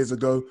Couture years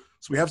ago.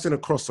 So we have seen a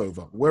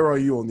crossover. Where are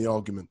you on the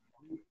argument?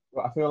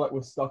 Well, I feel like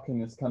we're stuck in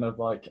this kind of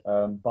like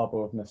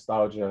bubble of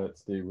nostalgia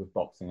to do with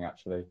boxing,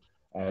 actually.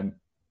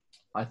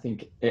 I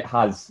think it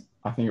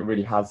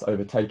really has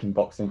overtaken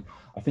boxing.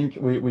 I think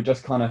we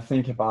just kind of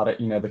think about it,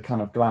 you know, the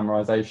kind of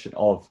glamorization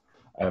of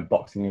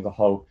boxing as a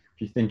whole.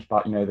 If you think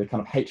about, you know, the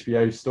kind of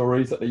HBO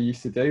stories that they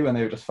used to do, and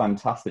they were just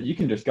fantastic. You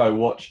can just go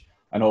watch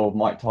an old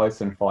Mike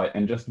Tyson fight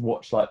and just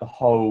watch like the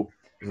whole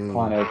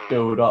kind of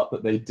build up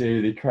that they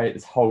do. They create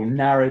this whole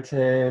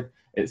narrative.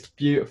 It's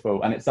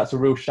beautiful. And that's a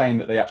real shame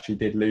that they actually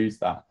did lose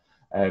that.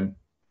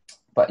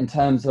 But in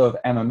terms of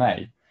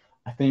MMA,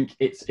 I think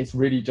it's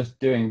really just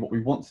doing what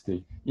we want to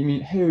do. You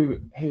mean, who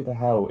the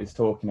hell is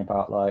talking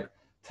about like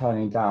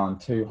turning down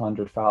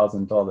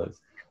 $200,000?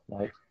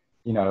 Like,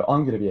 you know,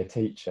 I'm going to be a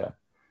teacher.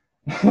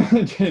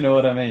 Do you know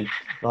what I mean?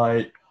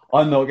 Like,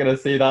 I'm not going to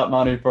see that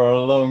money for a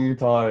long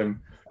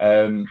time.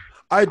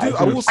 I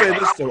will say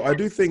this though. I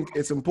do think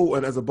it's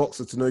important as a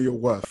boxer to know your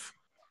worth.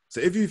 So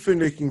if you think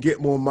they can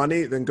get more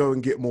money, then go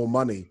and get more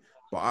money.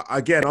 But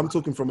again, I'm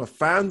talking from a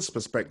fan's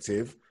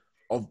perspective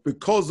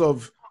because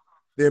of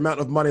the amount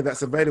of money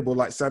that's available.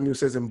 Like Samuel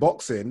says in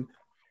boxing,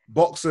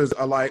 boxers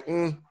are like,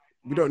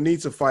 we don't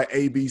need to fight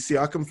ABC.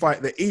 I can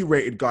fight the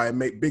E-rated guy and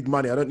make big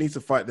money. I don't need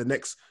to fight the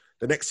next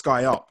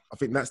guy up. I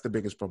think that's the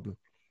biggest problem.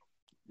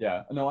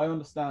 Yeah, no, I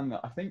understand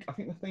that. I think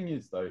the thing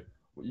is though,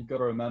 what you've got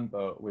to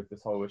remember with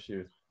this whole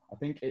issue is, I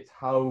think it's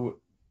how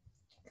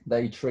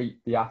they treat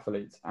the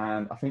athletes.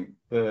 And I think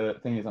the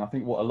thing is, and I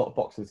think what a lot of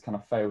boxers kind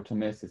of fail to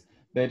miss is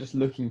they're just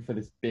looking for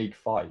this big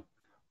fight,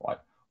 right?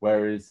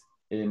 Whereas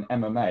in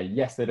MMA,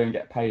 yes, they don't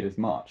get paid as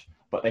much,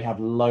 but they have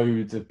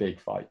loads of big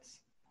fights.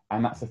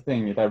 And that's the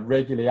thing, they're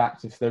regularly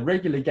active, so they're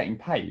regularly getting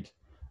paid.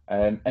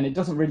 And it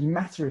doesn't really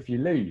matter if you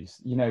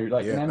lose, you know,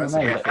 like in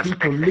MMA, like,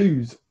 people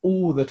lose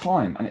all the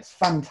time, and it's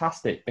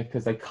fantastic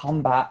because they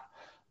come back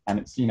and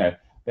it's, you know,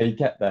 they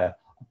get there.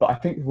 But I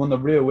think one of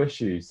the real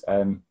issues,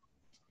 and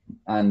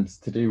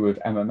to do with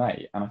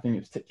MMA, and I think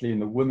it's particularly in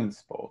the women's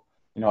sport,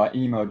 you know, I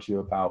emailed you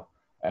about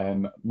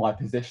my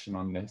position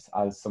on this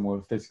as someone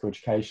with a physical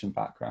education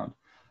background.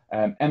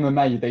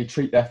 MMA, they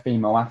treat their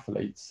female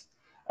athletes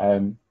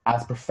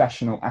as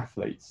professional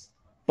athletes.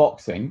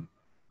 Boxing,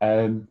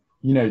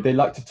 you know, they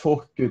like to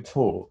talk good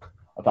talk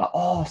about,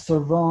 oh,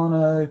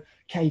 Serrano,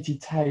 Katie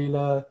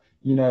Taylor,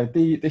 you know,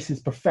 this is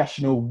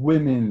professional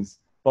women's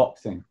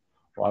boxing,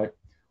 right?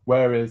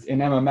 Whereas in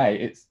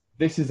MMA,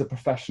 this is a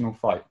professional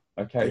fight,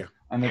 okay? Yeah.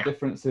 And the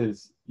difference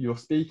is you're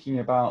speaking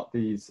about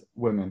these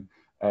women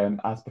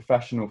as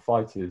professional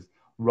fighters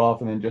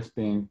rather than just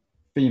being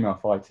female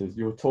fighters.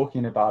 You're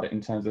talking about it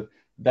in terms of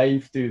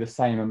they do the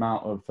same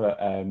amount of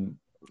time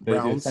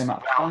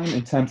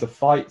in terms of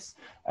fights.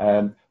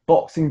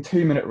 Boxing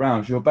 2-minute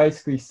rounds, you're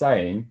basically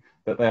saying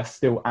that they're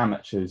still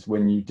amateurs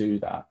when you do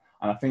that.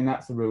 And I think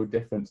that's the real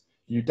difference.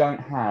 You don't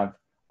have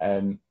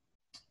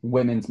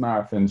women's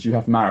marathons, you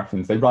have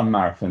marathons. They run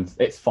marathons.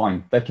 It's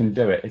fine. They can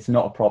do it. It's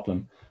not a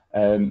problem.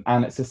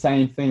 And it's the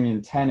same thing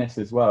in tennis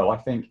as well. I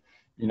think,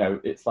 you know,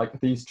 it's like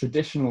these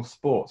traditional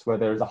sports where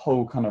there is a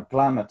whole kind of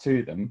glamour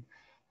to them.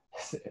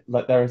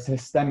 Like there is a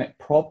systemic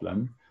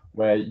problem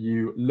where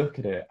you look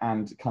at it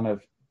and kind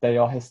of they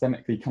are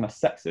systemically kind of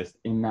sexist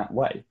in that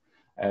way.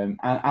 And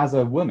as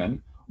a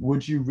woman,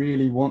 would you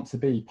really want to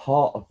be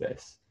part of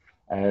this?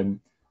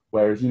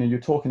 Whereas, you know, you're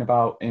talking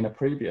about in a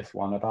previous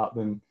one about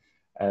them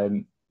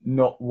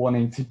not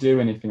wanting to do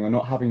anything or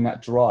not having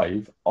that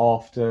drive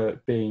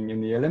after being in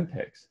the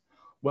Olympics.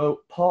 Well,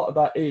 part of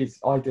that is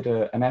I did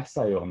an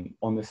essay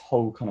on this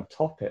whole kind of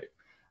topic,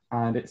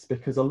 and it's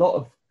because a lot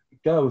of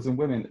girls and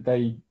women,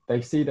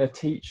 they see their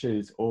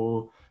teachers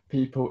or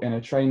people in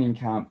a training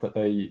camp that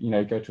they, you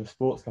know, go to a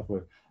sports club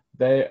with,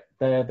 they're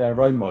their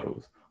role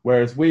models.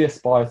 Whereas we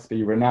aspire to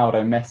be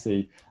Ronaldo,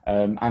 Messi,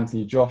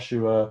 Anthony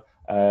Joshua,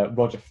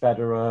 Roger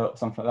Federer, or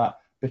something like that,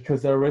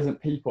 because there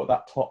isn't people at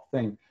that top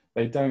thing.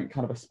 They don't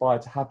kind of aspire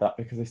to have that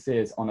because they see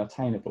it as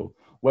unattainable.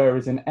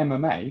 Whereas in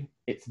MMA,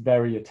 it's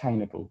very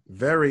attainable.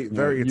 Very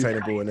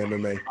attainable in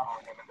MMA.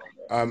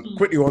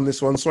 Quickly on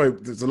this one, sorry,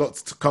 there's a lot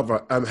to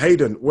cover.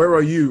 Hayden, where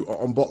are you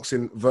on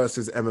boxing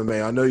versus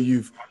MMA? I know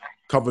you've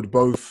covered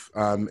both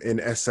in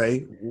SA.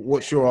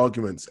 What's your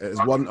arguments? Is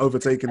one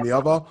overtaking the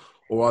other,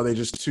 or are they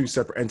just two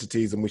separate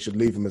entities and we should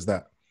leave them as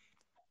that?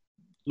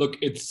 Look,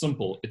 it's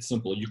simple. It's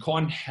simple. You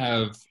can't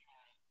have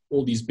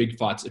all these big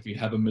fights if you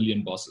have a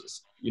million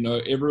bosses. You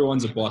know,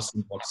 everyone's a boss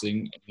in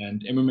boxing,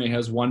 and MMA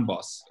has one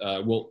boss.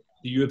 Well,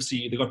 the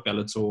UFC, they got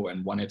Bellator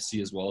and ONE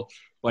FC as well,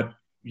 but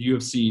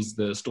UFC is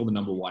still the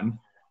number one.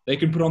 They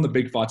can put on the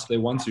big fights if they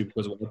want to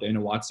because of what Dana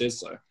White says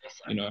so.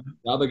 You know,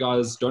 the other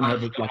guys don't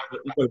have it like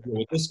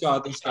this guy.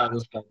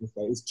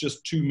 It's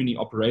just too many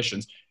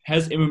operations.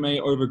 Has MMA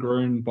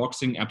overgrown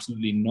boxing?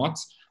 Absolutely not.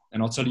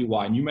 And I'll tell you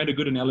why. And you made a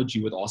good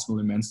analogy with Arsenal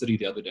and Man City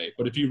the other day.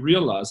 But if you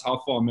realize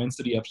how far Man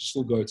City have to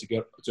still go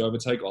to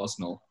overtake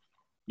Arsenal,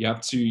 you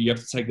have to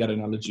take that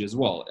analogy as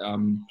well.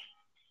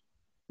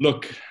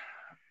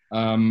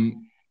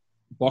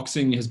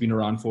 Boxing has been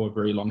around for a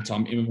very long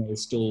time. MMA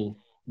is still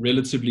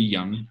relatively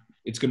young.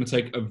 It's going to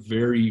take a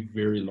very,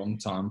 very long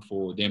time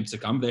for them to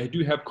come. They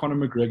do have Conor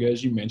McGregor,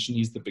 as you mentioned.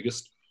 He's the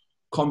biggest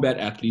combat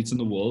athlete in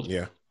the world.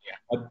 Yeah.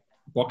 But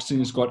boxing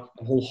has got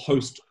a whole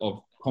host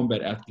of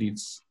combat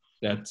athletes.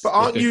 But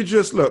aren't you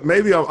just, look,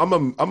 maybe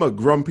I'm a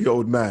grumpy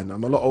old man.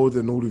 I'm a lot older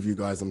than all of you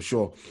guys, I'm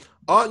sure.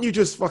 Aren't you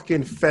just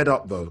fucking fed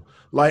up though?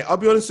 Like, I'll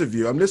be honest with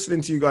you, I'm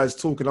listening to you guys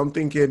talk and I'm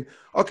thinking,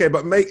 okay,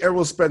 but make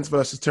Errol Spence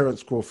versus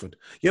Terence Crawford.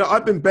 You know,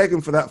 I've been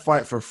begging for that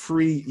fight for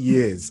 3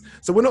 years.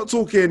 So we're not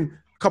talking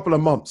a couple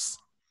of months.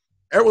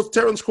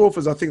 Terence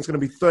Crawford, I think, is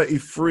going to be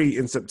 33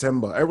 in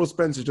September. Errol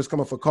Spence has just come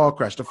off a car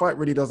crash. The fight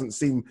really doesn't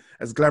seem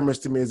as glamorous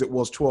to me as it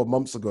was 12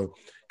 months ago.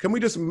 Can we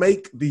just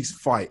make these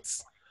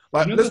fights?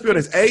 Like, let's be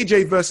honest,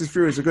 AJ versus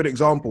Fury is a good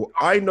example.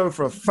 I know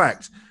for a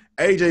fact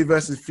AJ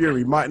versus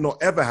Fury might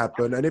not ever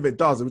happen, and if it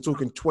does, we're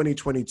talking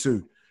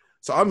 2022.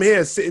 So I'm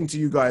here sitting to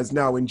you guys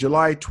now in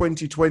July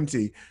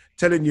 2020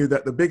 telling you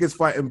that the biggest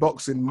fight in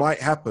boxing might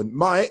happen,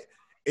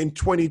 in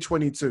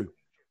 2022.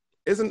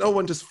 Isn't no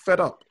one just fed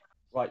up?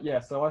 Right,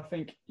 yeah, so I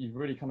think you've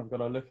really kind of got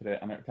to look at it,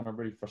 and it kind of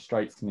really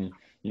frustrates me.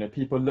 You know,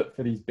 people look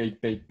for these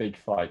big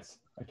fights.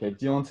 Okay,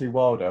 Deontay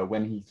Wilder,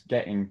 when he's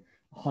getting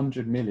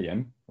 100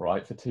 million,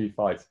 right, for 2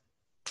 fights,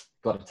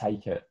 got to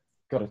take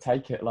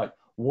it. Like,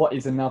 what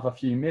is another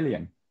few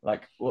million?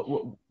 Like,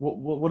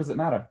 what does it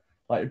matter?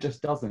 Like, it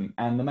just doesn't.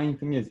 And the main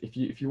thing is, if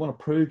you want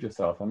to prove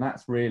yourself, and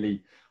that's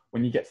really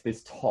when you get to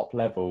this top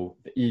level,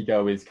 the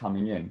ego is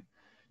coming in.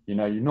 You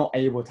know, you're not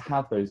able to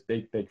have those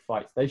big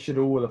fights. They should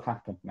all have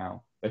happened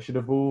now. They should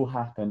have all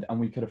happened, and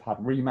we could have had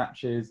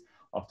rematches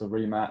after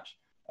rematch.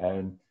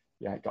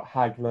 Got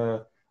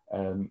Hagler,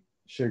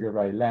 Sugar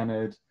Ray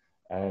Leonard,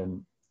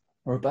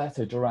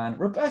 Roberto Duran.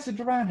 Roberto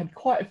Duran had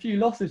quite a few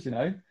losses, you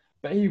know,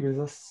 but he was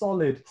a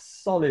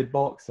solid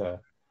boxer.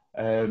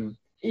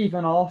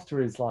 Even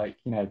after his, like,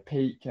 you know,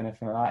 peak and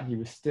everything like that, he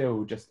was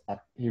still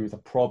he was a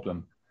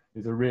problem. He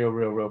was a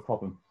real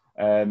problem.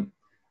 And,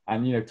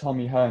 you know,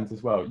 Tommy Hearns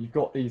as well. You've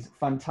got these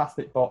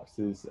fantastic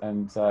boxers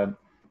and,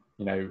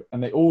 you know,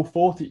 and they all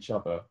fought each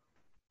other,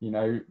 you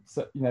know.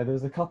 So, you know,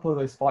 there's a couple of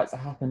those fights that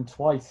happened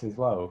twice as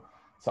well.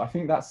 So I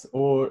think that's,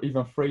 or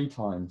even 3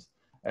 times.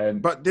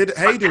 But did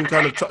Hayden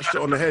kind of touched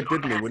it on the head,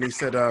 didn't he, when he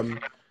said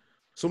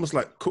it's almost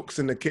like cooks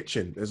in the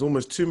kitchen. There's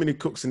almost too many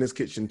cooks in this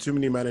kitchen, too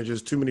many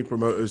managers, too many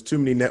promoters, too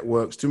many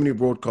networks, too many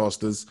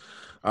broadcasters.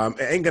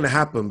 It ain't going to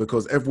happen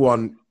because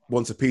everyone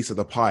wants a piece of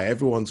the pie.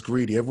 Everyone's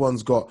greedy.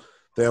 Everyone's got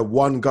their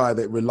one guy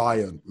they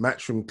rely on.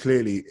 Matchroom,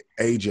 clearly,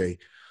 AJ.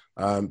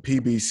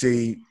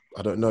 PBC,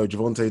 I don't know,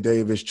 Gervonta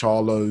Davis,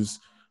 Charlos,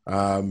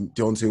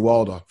 Deontay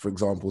Wilder, for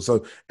example.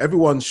 So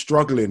everyone's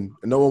struggling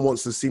and no one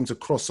wants to seem to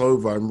cross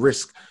over and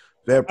risk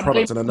their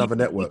product on another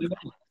network.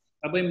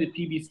 I blame the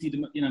PBC, you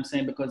know what I'm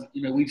saying, because,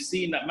 you know, we've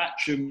seen that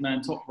Matchroom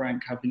and Top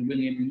Rank have been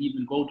willing, and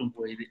even Golden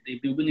Boy,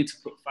 they've been willing to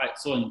put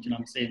fights on, you know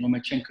what I'm saying. When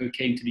Lomachenko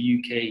came to the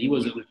UK, he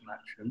wasn't with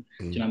Matchroom,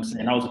 you know what I'm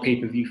saying. That was a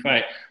pay-per-view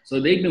fight. So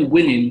they've been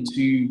willing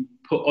to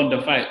put on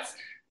the fights,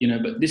 you know,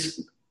 but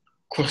this,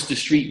 cross the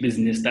street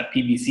business that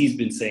PBC's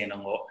been saying a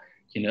lot.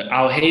 You know,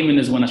 Al Heyman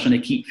is one that's trying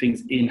to keep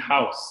things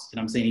in-house. You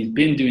know what I'm saying? He's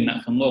been doing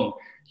that for long.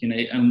 You know,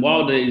 and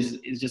Wilder is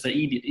just an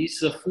idiot. He's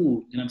just a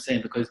fool, you know what I'm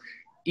saying? Because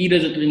he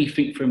doesn't really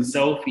think for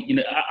himself. You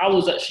know, I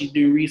was actually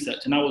doing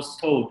research and I was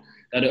told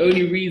that the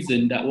only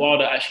reason that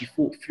Wilder actually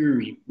fought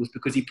Fury was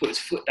because he put his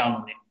foot down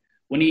on it.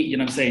 When he, you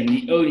know what I'm saying,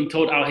 he only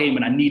told Al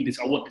Heyman, I need this,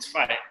 I want this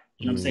fight.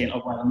 You know what I'm saying?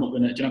 Otherwise, I'm not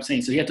going to, you know what I'm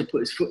saying? So he had to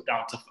put his foot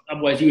down.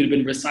 Otherwise, he would have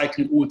been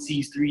recycling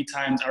Ortiz 3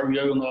 times,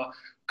 Ariola,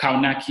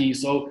 Kaunaki.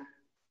 So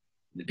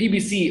the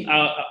PBC,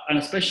 and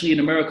especially in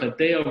America,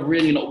 they are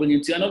really not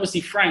willing to. And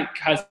obviously, Frank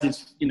has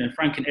his, you know,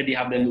 Frank and Eddie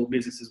have their little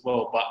business as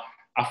well. But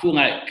I feel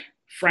like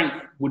Frank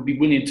would be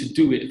willing to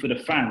do it for the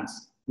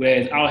fans.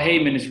 Whereas Al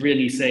Heyman is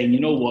really saying, you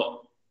know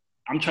what,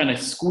 I'm trying to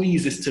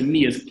squeeze this to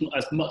me as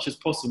much as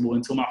possible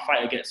until my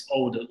fighter gets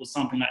older or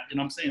something like, you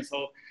know what I'm saying?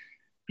 So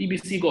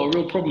BBC got a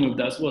real problem with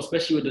that as well,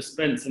 especially with the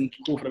Spence and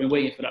Crawford. I've been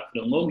waiting for that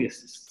for the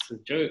longest. It's a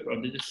joke,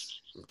 bro. They're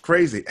just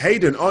crazy.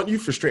 Hayden, aren't you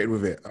frustrated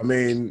with it? I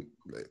mean,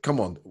 come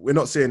on, we're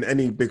not seeing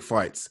any big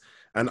fights,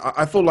 and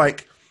I feel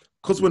like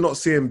because we're not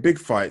seeing big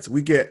fights,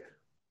 we get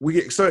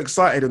so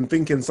excited and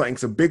thinking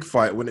something's a big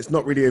fight when it's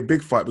not really a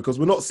big fight because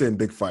we're not seeing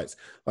big fights.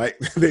 Like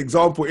the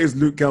example is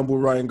Luke Campbell,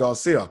 Ryan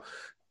Garcia.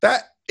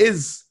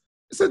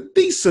 It's a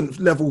decent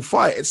level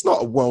fight. It's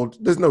not a world.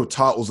 There's no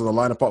titles on the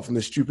line apart from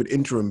the stupid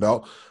interim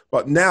belt.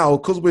 But now,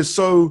 because we're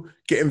so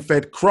getting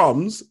fed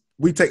crumbs,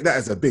 we take that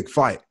as a big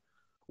fight.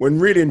 When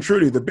really and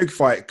truly, the big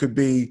fight could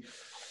be,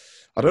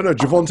 I don't know,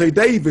 Gervonta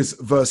Davis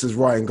versus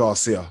Ryan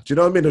Garcia. Do you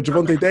know what I mean? Or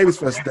Gervonta Davis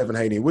versus Devin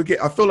Haney.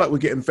 I feel like we're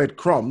getting fed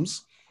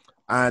crumbs,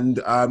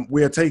 and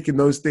we are taking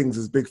those things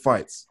as big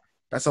fights.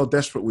 That's how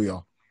desperate we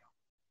are.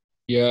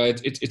 Yeah,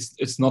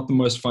 it's not the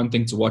most fun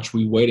thing to watch.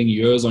 We're waiting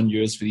years on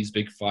years for these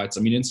big fights.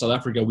 I mean, in South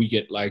Africa, we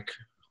get like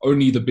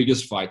only the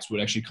biggest fights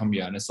would actually come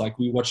here. And it's like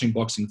we're watching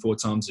boxing 4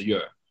 times a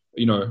year.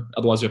 You know,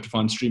 otherwise we have to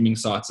find streaming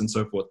sites and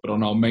so forth. But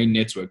on our main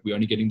network, we're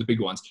only getting the big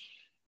ones.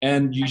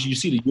 And you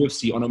see the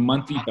UFC on a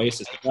monthly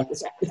basis.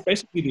 It's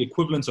basically the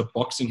equivalent of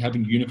boxing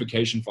having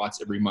unification fights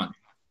every month.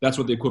 That's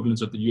what the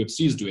equivalent of the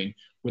UFC is doing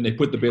when they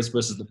put the best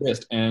versus the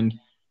best. And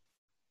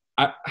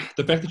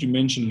the fact that you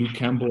mentioned Luke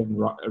Campbell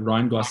and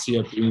Ryan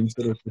Garcia being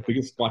sort of the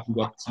biggest fight we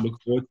got to look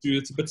forward to,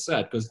 it's a bit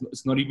sad because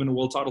it's not even a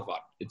world title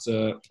fight. It's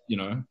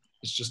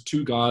it's just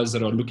 2 guys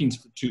that are looking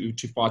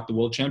to fight the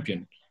world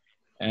champion.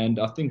 And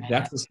I think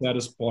that's the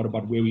saddest part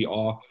about where we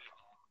are.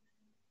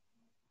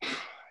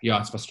 Yeah,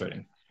 it's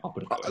frustrating. I'll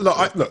put it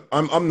that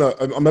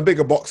way. I'm a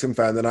bigger boxing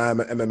fan than I am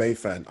an MMA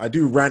fan. I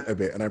do rant a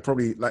bit, and I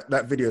probably, like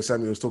that video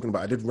Sammy was talking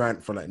about, I did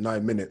rant for like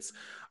 9 minutes.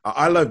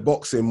 I love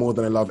boxing more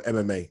than I love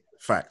MMA,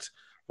 fact.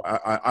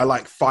 I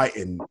like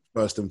fighting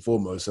first and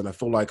foremost, and I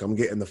feel like I'm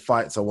getting the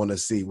fights I want to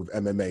see with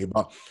MMA.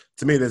 But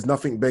to me, there's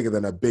nothing bigger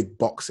than a big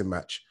boxing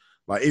match.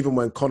 Like even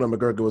when Conor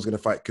McGregor was going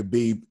to fight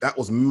Khabib, that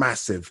was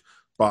massive.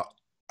 But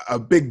a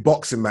big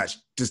boxing match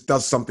just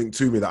does something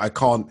to me that I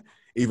can't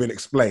even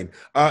explain.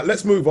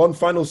 Let's move on.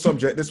 Final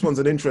subject. This one's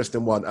an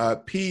interesting one.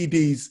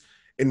 PEDs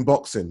in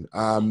boxing.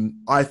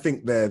 I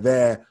think they're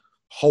there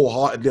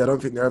wholeheartedly. I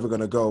don't think they're ever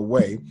going to go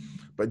away.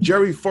 But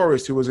Jerry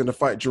Forrest, who was going to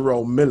fight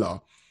Jarrell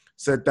Miller,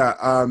 said that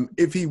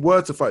if he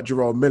were to fight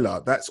Jarrell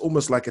Miller, that's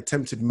almost like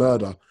attempted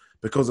murder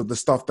because of the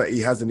stuff that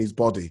he has in his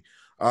body.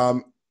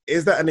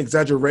 Is that an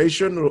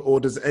exaggeration, or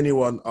does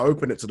anyone, I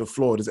open it to the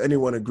floor, does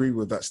anyone agree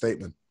with that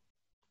statement?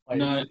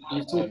 No,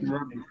 you're talking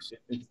rubbish.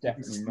 It's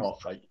definitely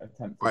not like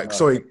attempted Right,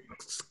 murder.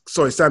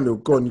 sorry, Samuel,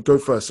 go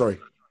first, sorry.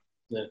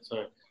 Yeah,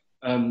 sorry.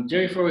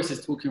 Jerry Forrest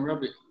is talking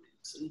rubbish.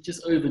 He's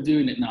just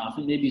overdoing it now. I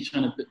think maybe he's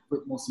trying to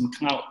put more some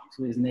clout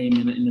for his name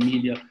in the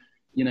media.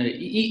 You know,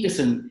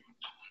 listen,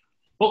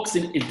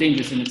 boxing is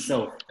dangerous in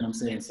itself, you know what I'm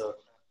saying? So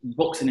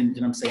boxing, you know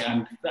what I'm saying?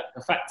 And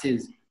the fact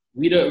is,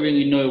 we don't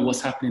really know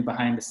what's happening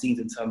behind the scenes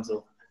in terms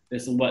of,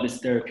 there's about this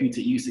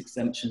therapeutic use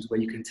exemptions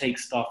where you can take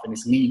stuff and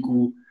it's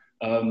legal.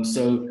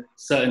 So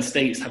certain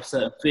states have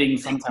certain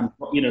things. Sometimes,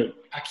 you know,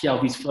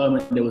 Pacquiao, he's firm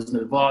and there was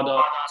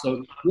Nevada.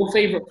 So your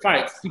favorite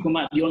fights, people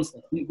might be on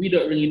stuff. We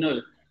don't really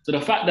know. So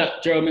the fact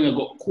that Jarrell Miller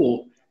got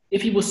caught,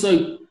 if he was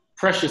so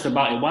precious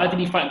about it, why did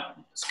he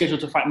schedule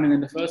to fight Miller in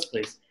the first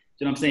place?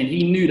 You know what I'm saying?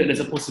 He knew that there's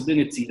a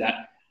possibility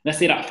that, let's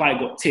say that fight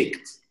got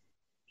ticked,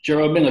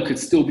 Jarrell Miller could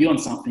still be on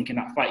something in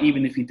that fight,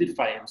 even if he did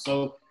fight him.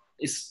 So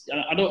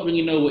I don't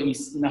really know what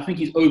I think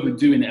he's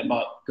overdoing it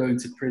about going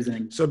to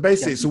prison. So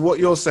basically, so what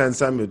you're saying,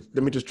 Samuel,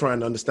 let me just try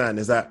and understand,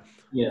 is that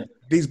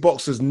these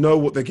boxers know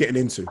what they're getting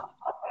into.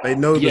 They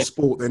know the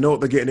sport, they know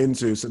what they're getting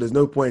into, so there's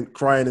no point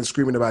crying and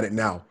screaming about it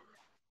now.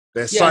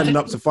 They're signing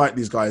up to fight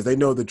these guys. They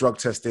know the drug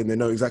testing. They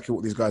know exactly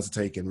what these guys are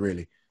taking,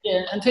 really.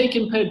 Yeah, and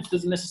taking PEDs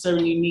doesn't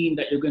necessarily mean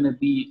that you're going to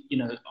be,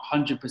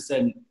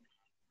 100%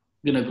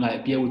 going to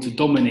like be able to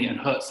dominate and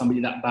hurt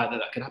somebody that bad that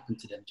could happen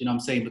to them. Do you know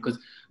what I'm saying? Because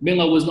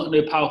Miller was not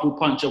no powerful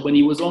puncher when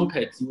he was on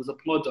PEDs. He was a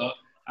plodder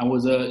and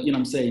was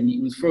he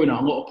was throwing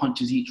out a lot of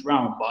punches each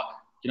round. But,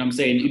 you know what I'm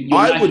saying?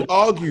 I would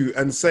argue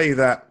and say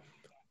that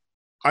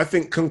I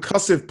think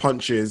concussive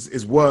punches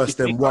is worse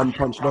than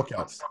one-punch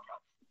knockouts.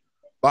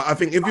 But I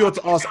think if you were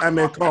to ask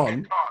Amir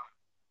Khan,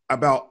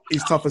 about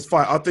his toughest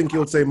fight, I think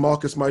he'll say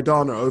Marcus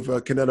Maidana over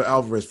Canelo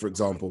Alvarez, for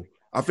example.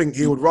 I think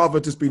he would rather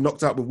just be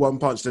knocked out with one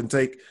punch than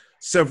take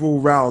several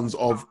rounds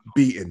of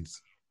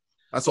beatings.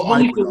 That's what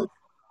I would love.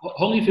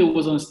 Holyfield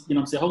was on, you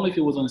know what I'm saying?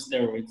 Holyfield was on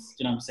steroids,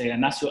 you know what I'm saying?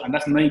 And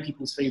that's many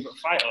people's favorite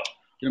fighter. You know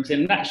what I'm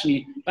saying? And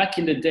actually, back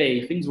in the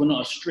day, things were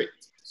not as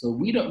strict. So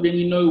we don't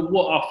really know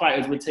what our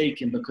fighters were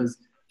taking because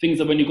things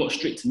have only got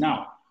stricter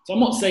now. So I'm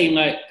not saying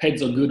like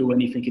PEDs are good or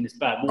anything and it's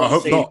bad. I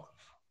hope not.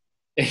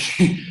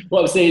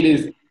 What I'm saying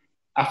is,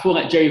 I feel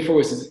like Jerry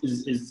Forrest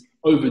is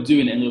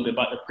overdoing it a little bit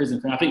about the prison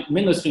thing. I think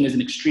Mingo's thing is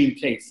an extreme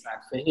case.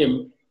 And for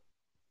him,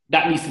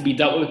 that needs to be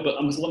dealt with. But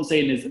what I'm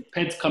saying is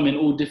PEDs come in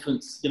all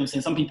different, you know what I'm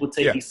saying? Some people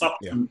take these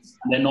supplements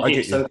and they're not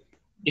it. So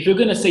if you're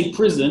going to say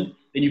prison,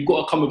 then you've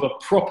got to come with a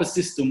proper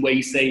system where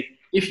you say,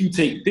 if you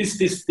take this,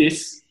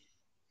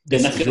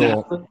 then that's going to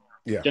happen.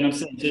 Yeah. Do you know what I'm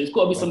saying? So it's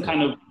got to be some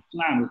kind of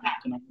plan with that.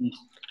 You know what I mean?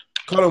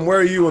 Colin, where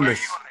are you on this?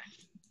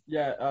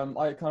 Yeah,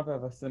 I kind of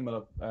have a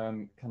similar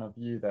kind of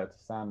view there to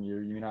Sam.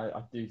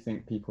 I do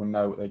think people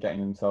know what they're getting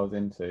themselves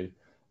into.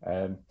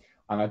 And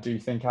I do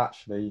think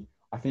actually,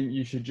 I think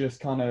you should just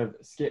kind of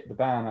skip the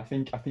ban. I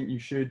think you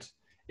should,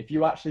 if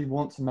you actually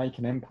want to make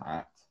an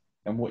impact,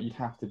 then what you'd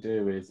have to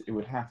do is it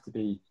would have to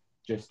be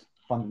just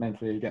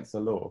fundamentally against the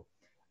law.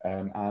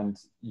 And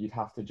you'd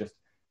have to just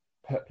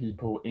put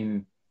people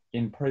in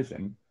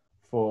prison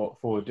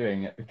for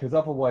doing it, because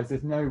otherwise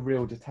there's no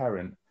real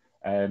deterrent.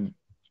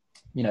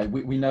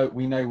 We know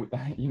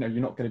that, you're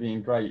not going to be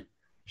in great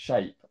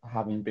shape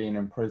having been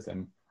in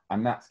prison,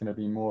 and that's going to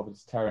be more of a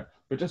deterrent.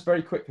 But just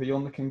very quickly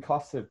on the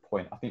concussive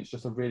point, I think it's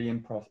just a really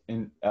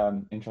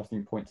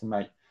interesting point to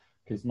make,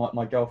 because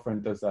my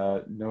girlfriend is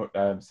a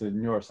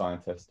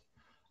neuroscientist,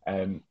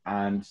 and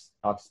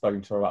I've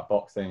spoken to her about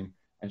boxing,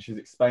 and she's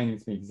explaining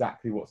to me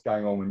exactly what's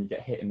going on when you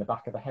get hit in the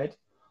back of the head.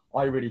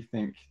 I really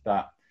think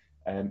that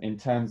in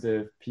terms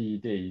of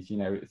PEDs,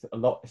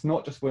 it's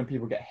not just when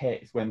people get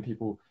hit, it's when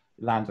people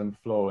land on the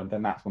floor, and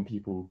then that's when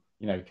people,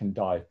 can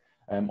die.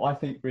 I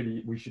think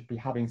really we should be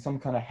having some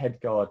kind of head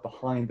guard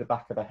behind the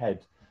back of the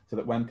head, so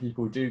that when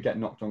people do get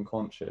knocked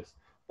unconscious,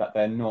 that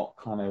they're not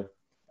kind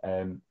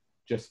of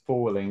just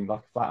falling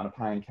like flat on a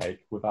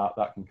pancake without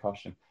that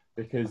concussion,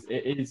 because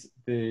it is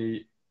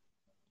the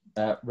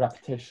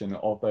repetition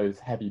of those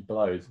heavy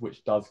blows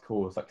which does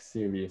cause like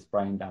serious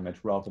brain damage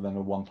rather than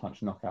a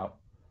one-punch knockout.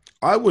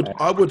 I would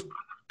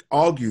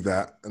argue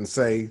that and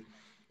say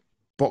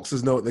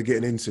boxers know what they're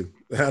getting into,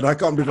 and I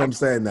can't believe I'm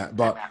saying that,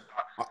 but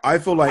I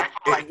feel like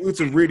if we were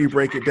to really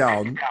break it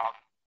down,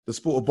 the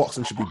sport of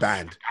boxing should be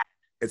banned.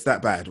 It's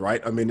that bad,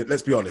 right? I mean,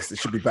 let's be honest, it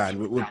should be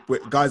banned.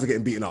 Guys are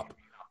getting beaten up.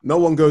 No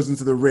one goes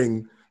into the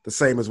ring the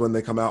same as when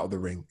they come out of the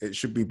ring. It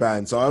should be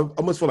banned. So I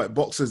almost feel like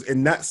boxers,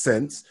 in that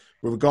sense,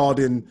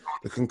 regarding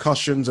the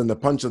concussions and the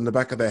punch on the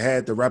back of their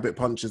head, the rabbit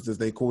punches, as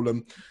they call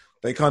them,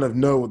 they kind of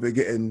know what they're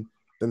getting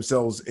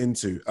themselves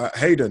into.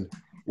 Hayden,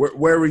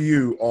 where are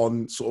you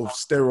on sort of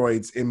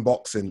steroids in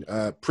boxing?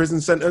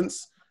 Prison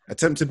sentence,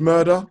 attempted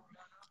murder,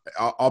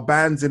 are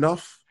bans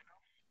enough?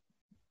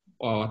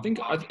 I think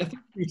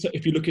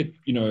if you look at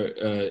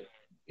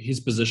his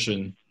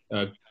position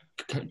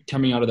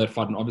coming out of that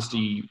fight, and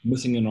obviously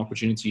missing an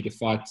opportunity to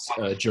fight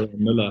Gerald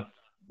Miller,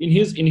 in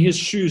his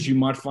shoes, you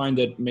might find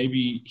that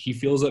maybe he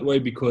feels that way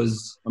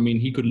because, I mean,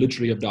 he could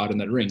literally have died in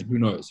that ring. Who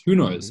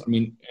knows? I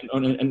mean,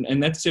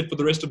 and that's it for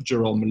the rest of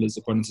Gerald Miller's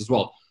opponents as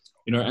well.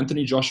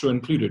 Anthony Joshua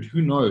included.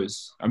 Who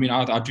knows? I mean,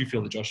 I do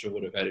feel that Joshua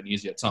would have had an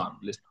easier time.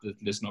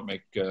 Let's not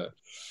make.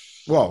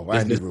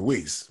 Andy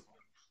Ruiz.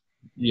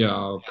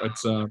 Yeah,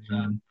 it's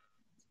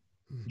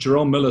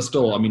Gerald Miller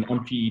still. I mean, on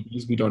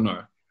PEDs, we don't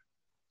know.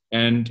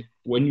 And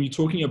when you're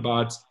talking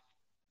about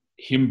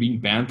him being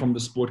banned from the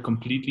sport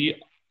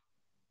completely,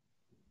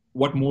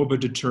 what more of a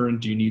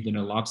deterrent do you need than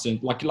a life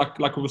sentence?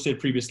 Like we said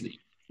previously,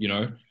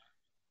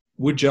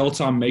 would jail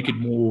time make it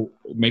more,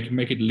 make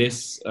it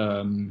less?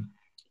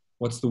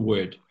 What's the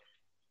word?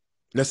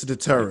 Less a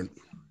deterrent.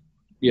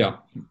 Yeah,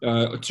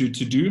 to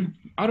do.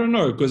 I don't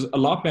know, because a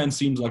life ban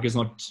seems like it's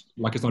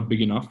not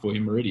big enough for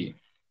him already.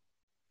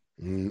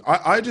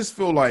 I just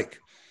feel like,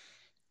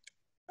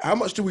 how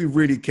much do we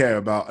really care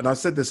about? And I've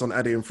said this on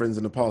ADE and Friends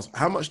in the past.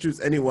 How much does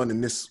anyone in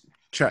this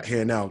chat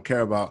here now care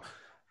about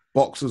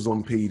boxers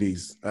on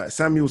PEDs?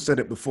 Samuel said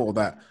it before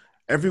that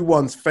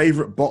everyone's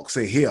favorite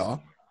boxer here,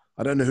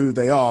 I don't know who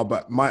they are,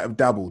 but might have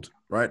dabbled,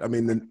 right? I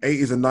mean, the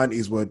 80s and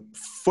 90s were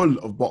full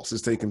of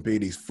boxers taking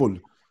PEDs, full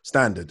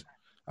standard.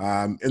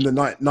 In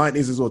the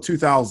 90s as well,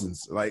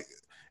 2000s, like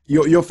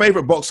your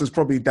favorite boxers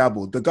probably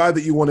dabbled. The guy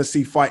that you want to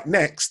see fight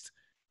next,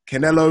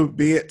 Canelo,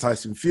 be it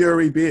Tyson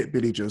Fury, be it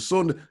Billy Joe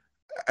Saunders,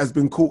 has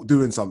been caught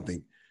doing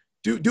something.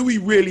 Do we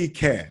really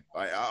care?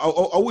 I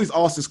always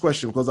ask this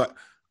question because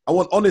I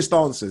want honest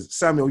answers.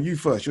 Samuel, you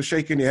first. You're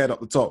shaking your head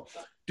up the top.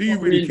 Do you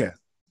really care?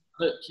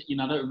 Look,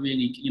 I don't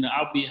really,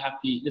 I'll be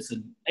happy.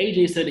 Listen,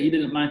 AJ said that he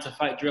didn't mind to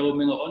fight Gerald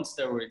Miller on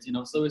steroids,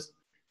 so it's,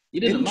 he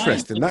didn't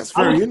interesting. mind. That's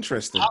very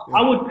interesting.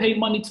 I would pay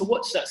money to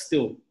watch that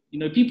still.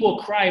 People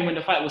are crying when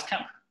the fight was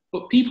cancelled.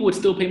 but people would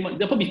still pay money.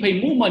 They'll probably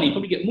pay more money,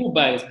 probably get more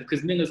buyers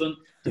because Miller's on,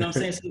 you know what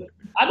I'm saying? So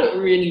I don't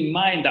really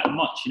mind that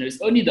much, you know.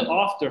 It's only the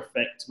after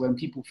effect when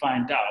people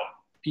find out,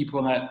 people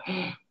are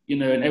like, you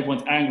know, and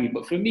everyone's angry.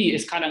 But for me,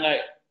 it's kind of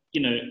like,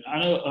 you know, I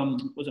know,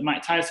 was it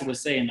Mike Tyson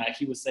was saying, like,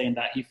 he was saying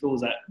that he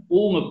feels that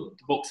all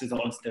the boxers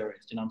are on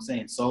steroids, you know what I'm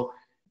saying? So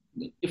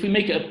if we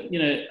make it, you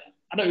know,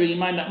 I don't really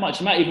mind that much.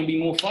 It might even be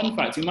more fun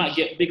fights. We might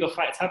get bigger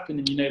fights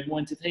happening, you know, more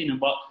entertaining.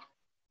 But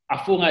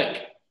I feel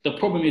like the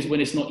problem is when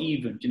it's not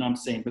even, you know what I'm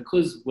saying?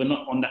 Because we're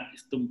not on that,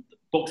 the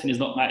boxing is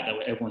not like that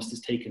where everyone's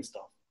just taking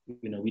stuff.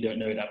 You know, we don't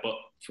know that. But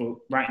for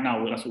right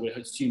now, that's what we're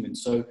assuming.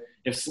 So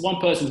if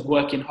one person's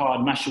working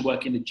hard, master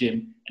work in the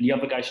gym, and the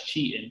other guy's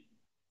cheating,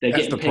 they're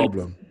That's getting the paid.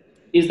 problem.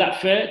 Is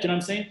that fair? Do you know what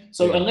I'm saying?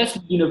 So unless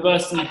we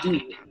universally do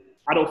it,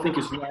 I don't think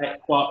it's right.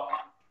 But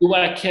do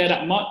I care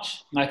that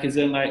much? Like, as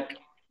in, like,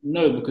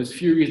 no, because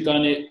Fury's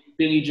done it,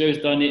 Billy Joe's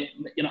done it,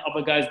 you know,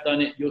 other guys done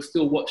it. You'll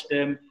still watch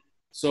them.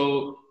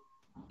 So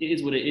it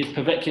is what it is.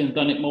 Povetkin's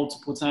done it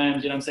multiple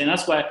times. You know what I'm saying?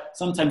 That's why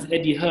sometimes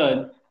Eddie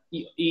Hearn,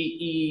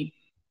 he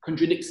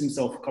contradicts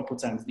himself a couple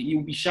of times. He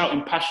will be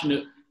shouting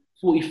passionate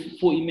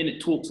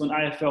 40-minute talks on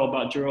IFL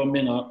about Jerome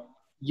Miller.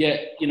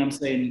 Yet, you know what I'm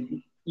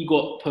saying, you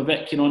got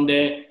Povetkin on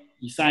there.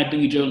 You signed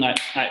Billy Joe like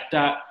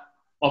that.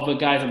 Other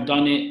guys have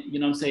done it. You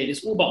know what I'm saying?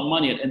 It's all about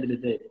money at the end of the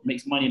day. It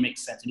makes money, it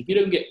makes sense. And if you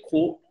don't get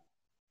caught,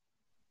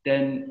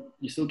 then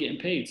you're still getting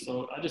paid.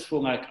 So I just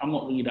feel like I'm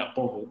not really that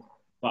bothered.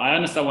 But I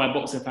understand why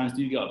boxing fans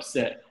do get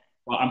upset.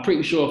 But I'm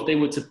pretty sure if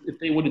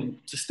they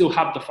wanted to still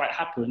have the fight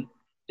happen,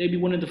 they'd be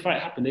wanting the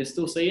fight happen. They'd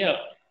still say, yeah,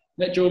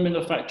 let Joe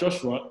Miller fight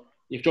Joshua.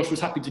 If Joshua's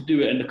happy to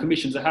do it and the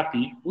commissions are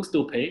happy, we'll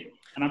still pay.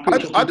 And I'm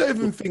pretty sure I don't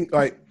even think,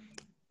 like,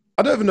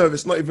 I don't even know if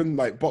it's not even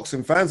like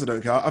boxing fans that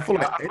don't care. I feel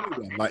like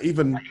anyone, like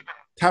even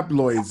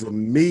tabloids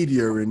and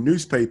media and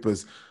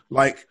newspapers,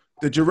 like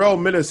the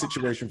Jarrell Miller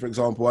situation, for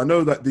example. I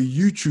know that the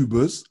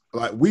YouTubers,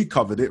 like, we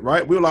covered it,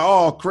 right? We were like,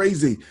 oh,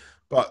 crazy.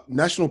 But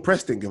national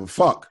press didn't give a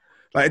fuck.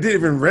 Like, it didn't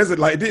even resonate.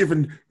 Like, it didn't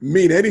even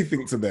mean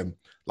anything to them.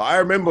 Like, I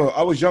remember,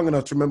 I was young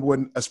enough to remember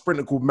when a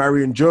sprinter called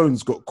Marion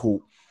Jones got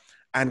caught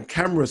and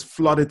cameras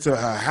flooded to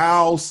her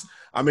house.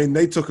 I mean,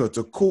 they took her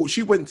to court.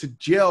 She went to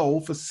jail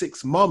for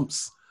 6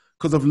 months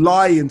because of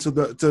lying to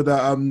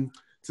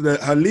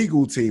her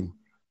legal team.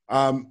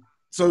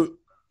 So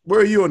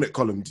where are you on it,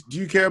 Colin? Do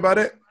you care about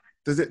it?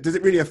 Does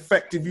it really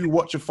affect if you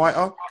watch a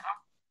fighter?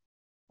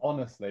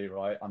 Honestly,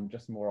 right, I'm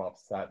just more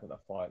upset that the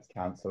fight's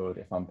cancelled,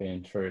 if I'm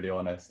being truly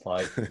honest.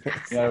 Like,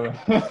 you know,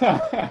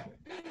 I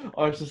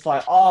was just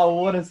like, oh,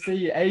 I want to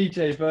see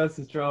AJ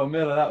versus Joel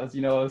Miller. That was,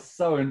 you know, I was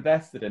so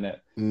invested in it.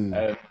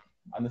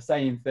 And the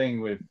same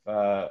thing with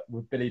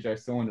Billy Joe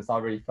Saunders. I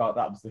really felt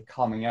that was the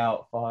coming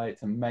out fight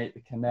to make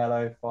the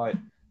Canelo fight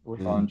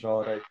with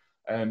Andrade.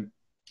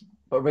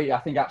 But really, I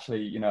think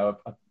actually, you know,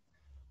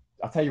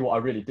 I'll tell you what I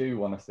really do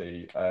want to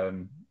see.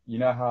 You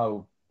know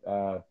how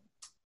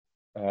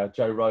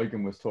Joe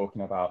Rogan was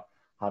talking about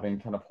having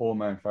kind of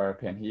hormone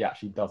therapy, and he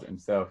actually does it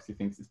himself because he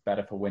thinks it's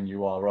better for when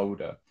you are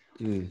older.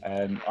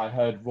 I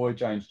heard Roy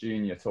Jones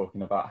Jr.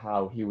 talking about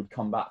how he would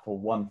come back for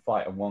one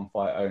fight and one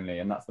fight only,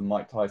 and that's the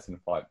Mike Tyson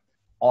fight.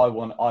 I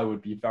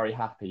would be very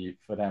happy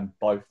for them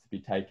both to be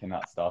taking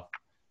that stuff,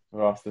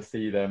 for us to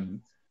see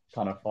them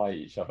kind of fight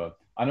each other.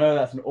 I know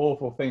that's an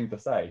awful thing to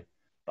say,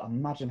 but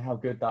imagine how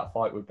good that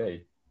fight would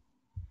be.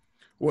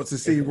 What, to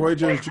see Roy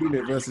Jones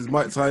Jr. versus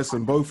Mike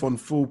Tyson, both on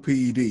full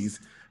PEDs,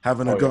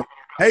 having a go.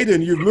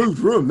 Hayden, you've moved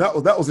room. That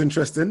was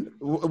interesting.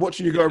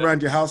 Watching you go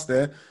around your house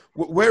there.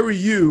 Where are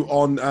you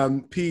on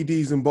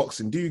PEDs and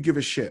boxing? Do you give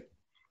a shit?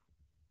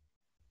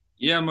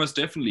 Yeah, most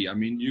definitely. I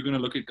mean, you're going to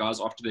look at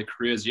guys after their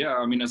careers. Yeah,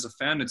 I mean, as a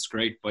fan, it's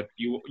great, but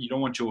you don't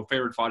want your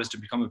favorite fighters to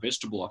become a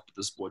vegetable after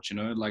the sport, you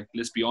know? Like,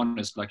 let's be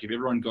honest. Like, if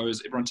everyone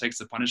takes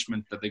the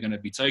punishment that they're going to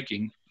be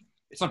taking,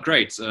 it's not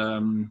great.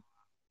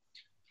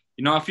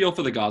 You know, I feel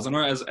for the guys. I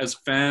know as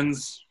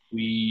fans,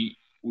 we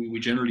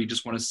generally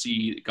just want to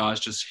see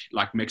guys just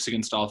like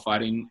Mexican style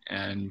fighting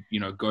and, you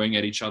know, going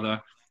at each other.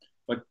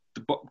 But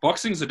the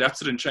boxing's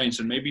adapted and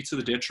changed, and maybe to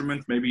the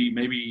detriment.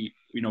 Maybe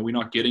you know, we're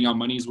not getting our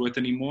money's worth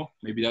anymore.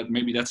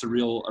 Maybe that's a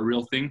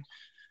real thing.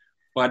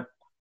 But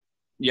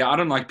yeah, I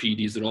don't like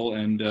PEDs at all,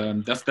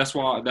 and that's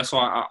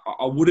why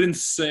I wouldn't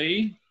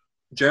say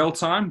jail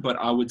time, but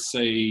I would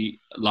say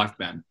life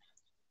ban.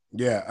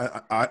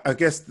 Yeah, I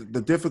guess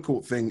the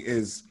difficult thing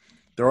is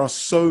there are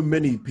so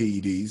many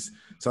PEDs.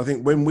 So I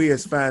think when we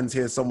as fans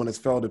hear someone has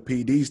failed a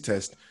PEDs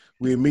test,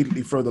 we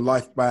immediately throw the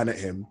life ban at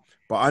him.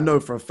 But I know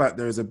for a fact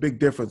there is a big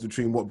difference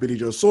between what Billy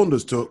Joe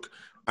Saunders took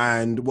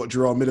and what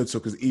Jarrell Miller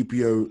took as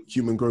EPO,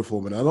 human growth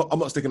hormone. I'm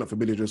not sticking up for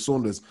Billy Joe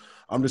Saunders.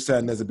 I'm just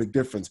saying there's a big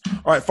difference.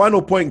 All right,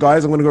 final point,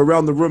 guys. I'm going to go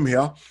around the room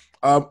here.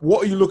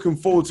 What are you looking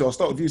forward to? I'll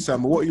start with you,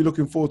 Sam. What are you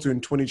looking forward to in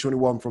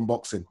 2021 from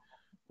boxing?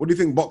 What do you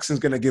think boxing's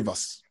going to give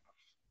us?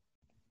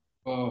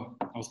 Oh,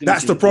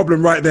 that's the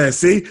problem right there.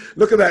 See,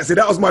 look at that. See,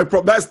 that was my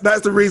problem.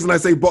 That's the reason I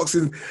say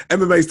boxing,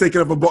 MMA is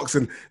taking up for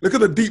boxing. Look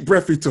at the deep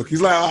breath he took.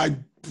 He's like, I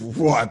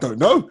don't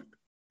know.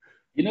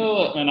 You know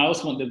what, man? I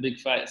also want the big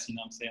fights. You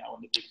know what I'm saying? I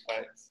want the big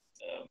fights.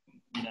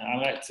 You know, I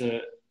like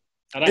to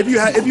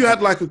If you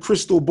had like a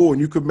crystal ball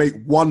and you could make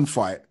one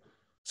fight,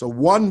 so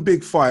one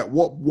big fight,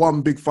 what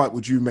one big fight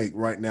would you make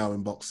right now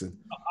in boxing?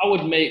 I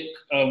would make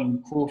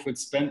Crawford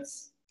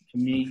Spence for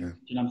me. Okay.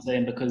 You know what I'm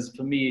saying? Because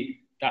for me,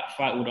 that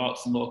fight would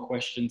ask a lot of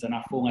questions, and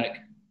I feel like,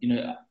 you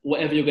know,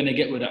 whatever you're going to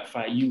get with that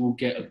fight, you will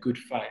get a good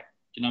fight.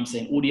 You know what I'm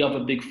saying? All the other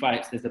big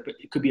fights,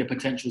 it could be a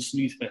potential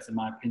snooze fest, in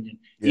my opinion.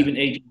 Yeah. Even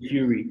AJ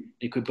Fury,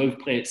 they could both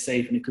play it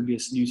safe, and it could be a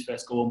snooze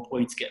fest, go on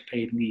points, get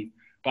paid, leave.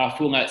 But I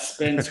feel like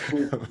Spence,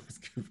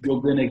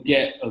 you're going to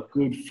get a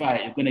good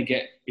fight. You're going to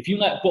get, if you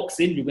like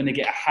boxing, you're going to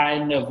get a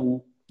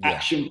high-level,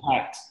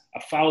 action-packed,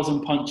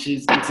 1,000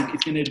 punches.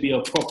 It's going to be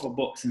a proper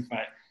boxing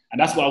fight. And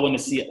that's what I want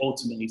to see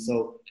ultimately.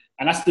 So,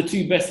 and that's the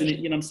two best in it,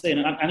 you know what I'm saying?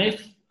 And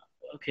if,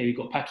 okay, we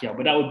got Pacquiao,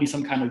 but that would be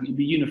some kind of, it'd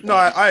be unified. No,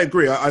 I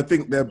agree. I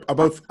think they're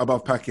both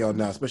above Pacquiao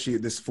now, especially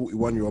this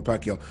 41-year-old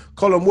Pacquiao.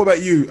 Colin, what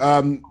about you?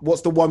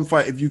 What's the one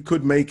fight, if you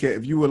could make it,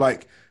 if you were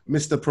like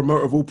Mr.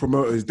 Promoter of all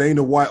promoters,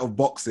 Dana White of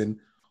boxing,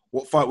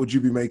 what fight would you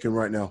be making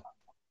right now?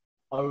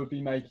 I would be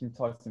making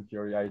Tyson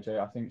Fury AJ.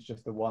 I think it's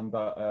just the one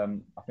that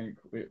I think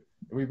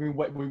we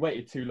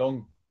waited too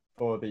long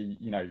for the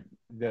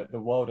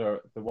Wilder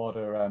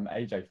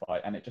AJ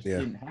fight, and it just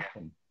didn't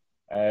happen.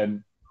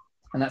 And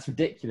that's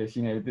ridiculous.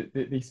 You know,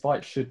 these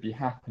fights should be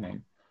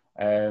happening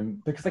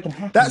because they can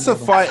happen. That's a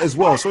fight as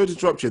well. Sorry to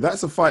interrupt you.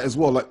 That's a fight as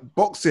well. Like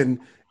boxing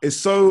is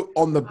so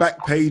on the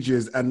back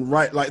pages and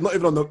like not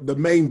even on the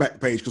main back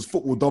page because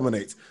football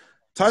dominates.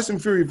 Tyson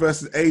Fury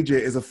versus AJ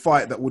is a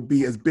fight that would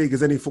be as big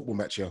as any football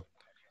match here.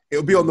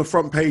 It'll be on the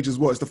front page as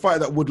well. It's the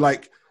fight that would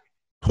like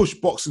push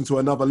boxing to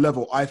another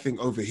level, I think,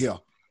 over here.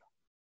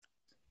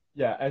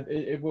 Yeah,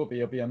 it will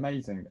be. It'll be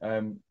amazing.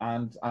 And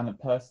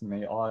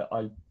personally,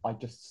 I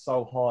just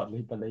so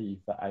hardly believe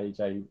that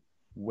AJ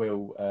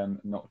will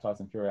knock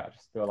Tyson Fury out. I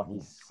just feel like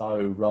he's so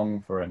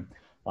wrong for him.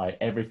 Like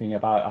everything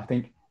about, I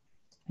think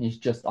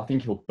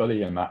he'll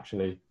bully him.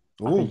 Actually,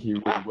 I think he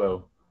really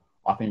will.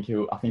 I think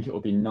it will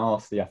be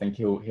nasty. I think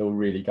he'll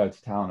really go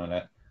to town on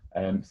it.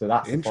 So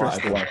that's the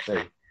fight I want to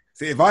see.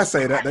 See, if I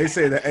say that, they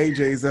say that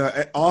AJ's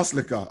an arse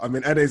licker. I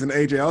mean, Ade's an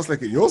AJ arse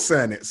licker. You're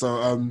saying it.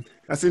 So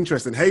that's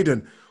interesting.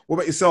 Hayden, what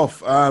about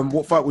yourself?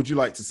 What fight would you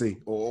like to see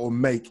or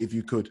make if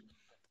you could?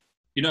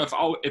 You know,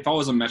 if I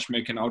was a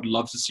matchmaker, I would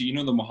love to see,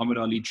 the Muhammad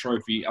Ali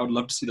trophy. I would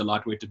love to see the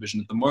lightweight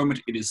division. At the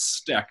moment, it is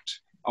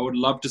stacked. I would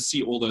love to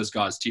see all those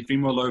guys.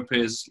 Teofimo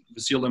Lopez,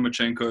 Vasyl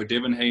Lomachenko,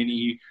 Devin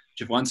Haney,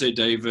 Gervonta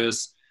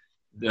Davis,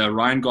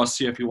 Ryan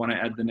Garcia, if you want to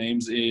add the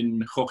names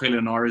in, Jorge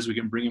Linares, we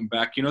can bring him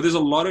back. There's a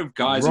lot of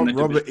guys.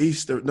 Robert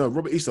Easter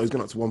is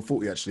going up to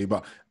 140 actually,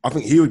 but I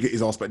think he would get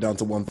his ass back down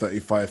to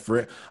 135 for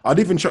it. I'd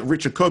even chuck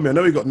Richard Comey. I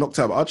know he got knocked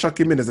out, but I'd chuck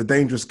him in as a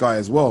dangerous guy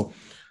as well.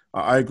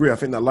 I agree. I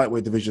think that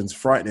lightweight division's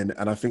frightening,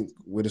 and I think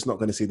we're just not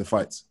going to see the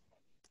fights.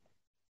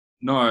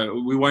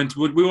 No, we won't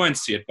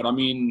see it. But I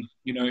mean,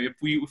 if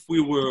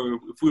we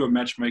were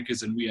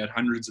matchmakers and we had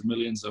hundreds of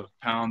millions of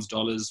pounds,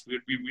 dollars,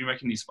 we'd be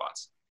making these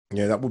fights.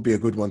 Yeah, that would be a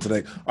good one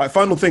today. All right,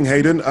 final thing,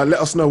 Hayden. Let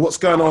us know what's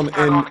going on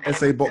in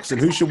SA boxing.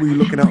 Who should we be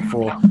looking out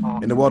for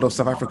in the world of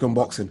South African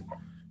boxing?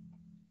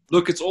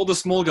 Look, it's all the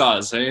small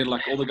guys, hey?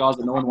 Like all the guys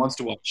that no one wants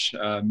to watch.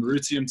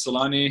 Maruti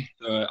Mtsilane,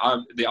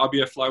 the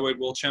IBF flyweight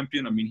world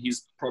champion. I mean,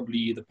 he's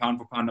probably the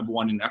pound-for-pound number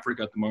one in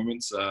Africa at the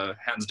moment,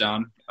 hands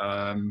down.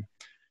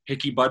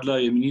 Hickey Butler,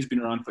 I mean, he's been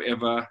around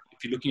forever.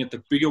 If you're looking at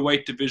the bigger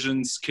weight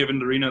divisions, Kevin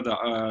Lerena,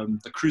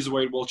 the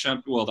cruiserweight world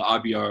champion, well, the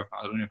IBO.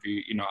 I don't know if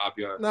you know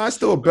IBO. No, it's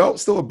still a belt.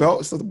 It's still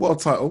the world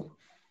title.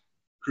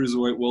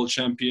 Cruiserweight world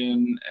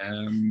champion.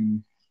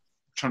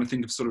 Trying to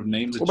think of sort of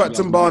names. What about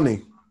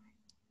Tumbani?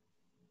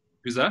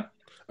 Who's that?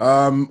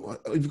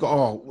 You've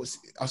got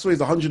I saw he's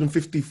a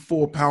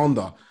 154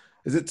 pounder.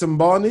 Is it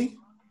Tumbani?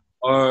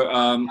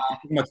 Talking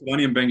about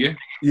Solani Mbenge.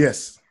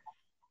 Yes.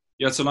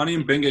 Yeah,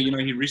 Solani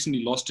Mbenge, he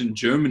recently lost in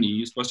Germany. He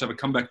was supposed to have a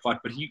comeback fight,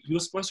 but he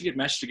was supposed to get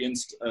matched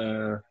against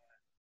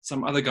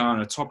some other guy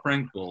on a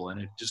top-ranked ball,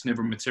 and it just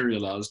never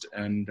materialized.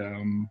 And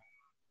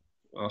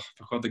I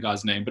forgot the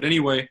guy's name. But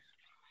anyway,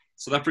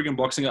 South African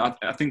boxing,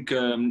 I think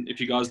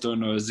if you guys don't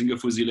know, Zinga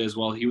Fuzile as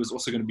well, he was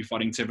also going to be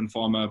fighting Tevin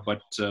Farmer,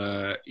 but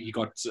he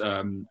got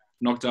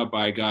knocked out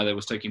by a guy that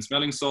was taking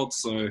smelling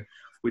salts, so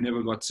we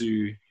never got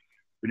to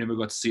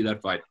see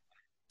that fight.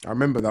 I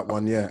remember that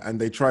one, yeah.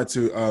 And they tried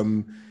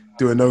to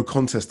do a no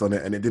contest on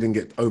it, and it didn't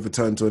get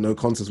overturned to a no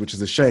contest, which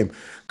is a shame.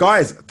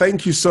 Guys,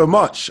 thank you so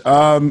much.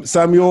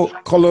 Samuel,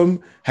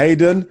 Colum,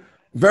 Hayden,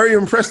 very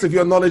impressed with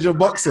your knowledge of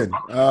boxing.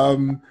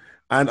 And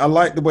I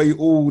like the way you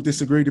all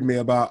disagreed with me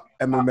about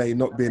MMA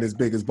not being as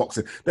big as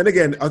boxing. Then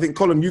again, I think,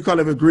 Colum, you kind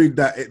of agreed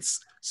that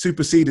it's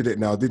superseded it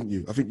now, didn't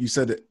you? I think you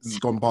said it's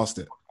gone past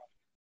it.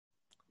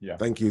 Yeah.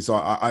 Thank you. So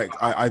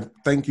I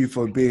thank you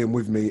for being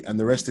with me, and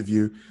the rest of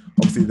you,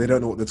 obviously, they don't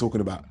know what they're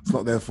talking about. It's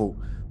not their fault.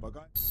 But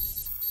guys...